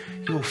him,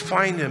 you will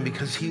find him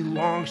because he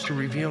longs to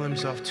reveal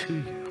himself to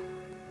you.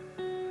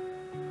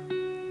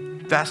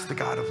 That's the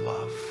God of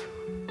love.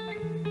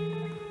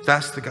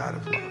 That's the God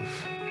of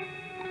love.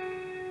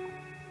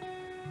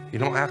 You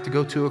don't have to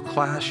go to a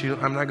class.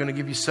 I'm not going to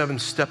give you 7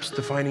 steps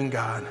to finding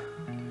God.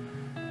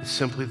 It's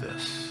simply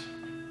this.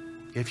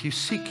 If you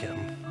seek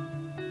him,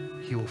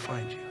 he will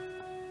find you.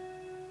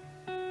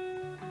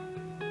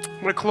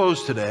 I'm going to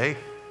close today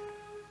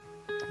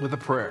with a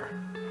prayer.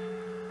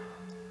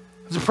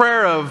 It's a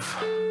prayer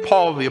of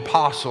Paul the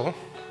Apostle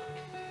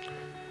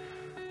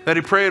that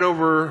he prayed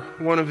over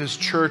one of his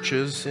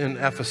churches in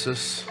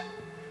Ephesus.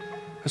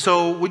 And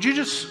so would you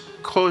just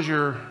close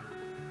your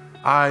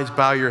eyes,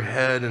 bow your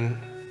head, and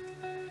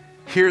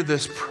hear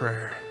this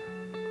prayer.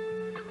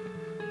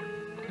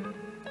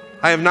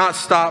 I have not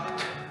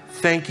stopped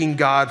thanking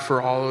God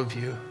for all of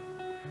you.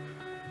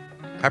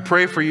 I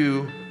pray for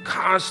you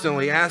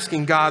constantly,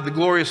 asking God, the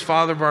glorious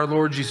Father of our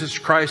Lord Jesus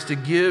Christ, to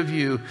give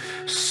you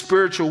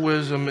spiritual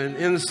wisdom and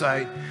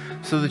insight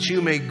so that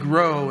you may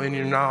grow in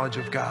your knowledge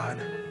of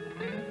God.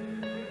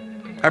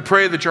 I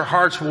pray that your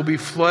hearts will be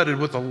flooded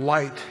with a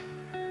light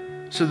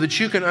so that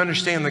you can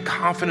understand the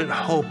confident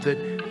hope that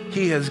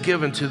he has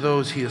given to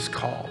those he has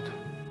called.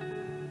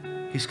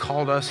 He's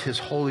called us his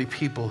holy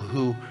people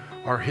who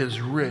are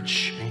his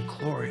rich and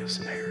glorious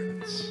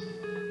inheritance.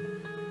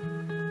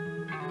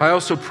 I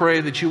also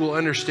pray that you will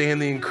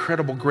understand the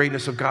incredible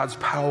greatness of God's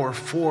power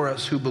for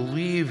us who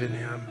believe in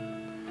him.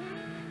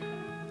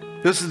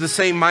 This is the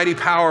same mighty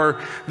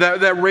power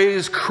that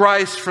raised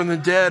Christ from the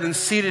dead and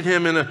seated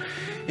him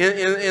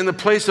in the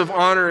place of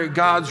honor at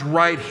God's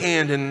right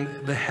hand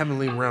in the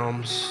heavenly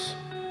realms.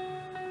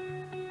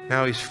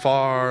 Now he's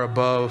far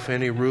above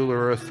any ruler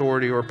or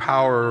authority or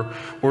power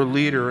or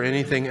leader or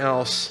anything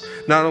else,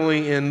 not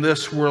only in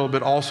this world,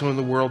 but also in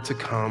the world to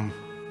come.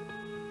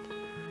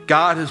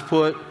 God has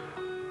put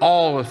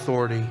all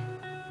authority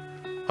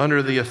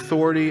under the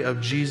authority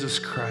of Jesus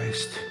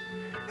Christ,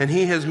 and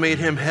he has made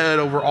him head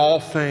over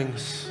all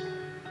things.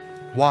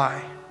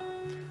 Why?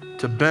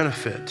 To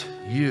benefit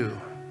you,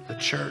 the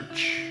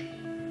church.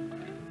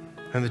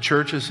 And the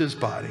church is his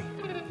body,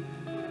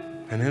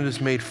 and it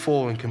is made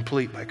full and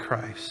complete by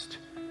Christ,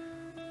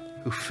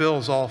 who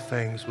fills all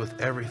things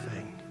with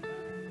everything,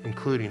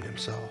 including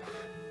himself.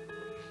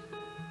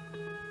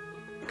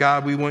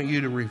 God, we want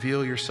you to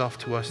reveal yourself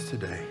to us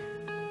today.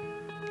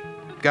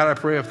 God, I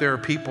pray if there are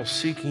people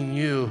seeking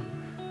you,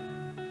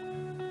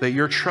 that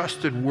your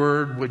trusted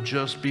word would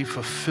just be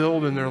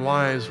fulfilled in their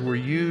lives, where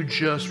you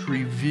just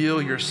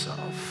reveal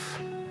yourself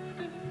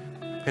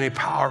in a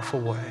powerful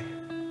way.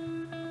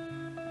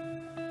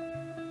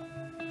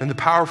 And the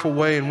powerful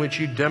way in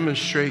which you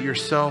demonstrate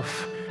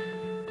yourself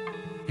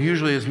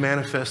usually is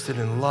manifested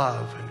in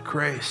love and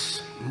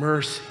grace,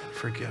 mercy and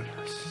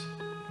forgiveness.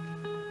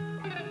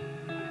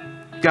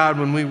 God,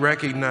 when we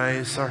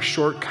recognize our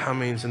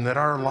shortcomings and that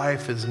our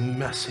life is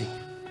messy,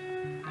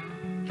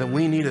 that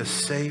we need a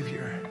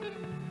Savior,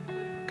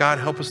 God,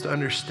 help us to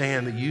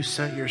understand that you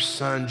sent your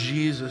Son,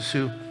 Jesus,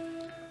 who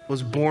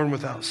was born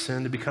without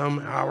sin, to become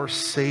our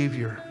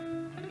Savior.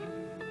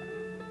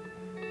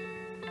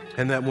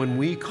 And that when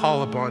we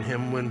call upon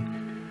him,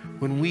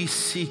 when we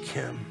seek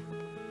him,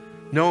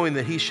 knowing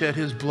that he shed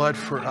his blood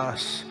for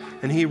us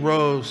and he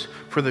rose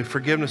for the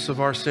forgiveness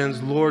of our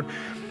sins, Lord,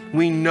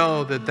 we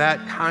know that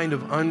that kind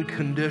of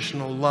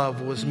unconditional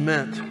love was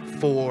meant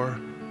for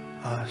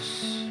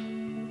us.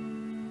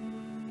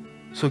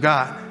 So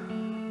God,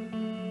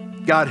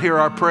 God, hear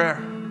our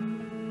prayer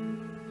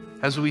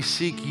as we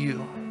seek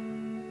you,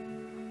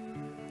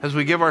 as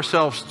we give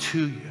ourselves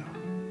to you.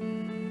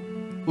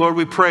 Lord,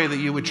 we pray that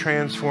you would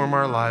transform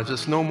our lives.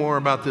 It's no more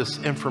about this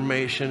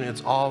information.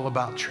 It's all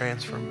about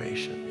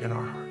transformation in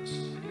our hearts,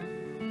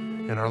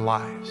 in our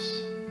lives,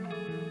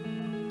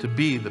 to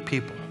be the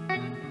people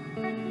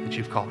that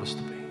you've called us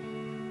to be.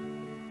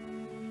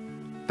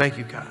 Thank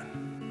you, God,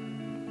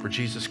 for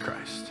Jesus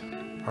Christ,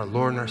 our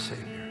Lord and our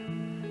Savior,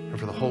 and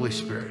for the Holy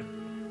Spirit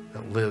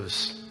that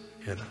lives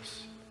in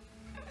us.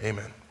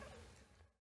 Amen.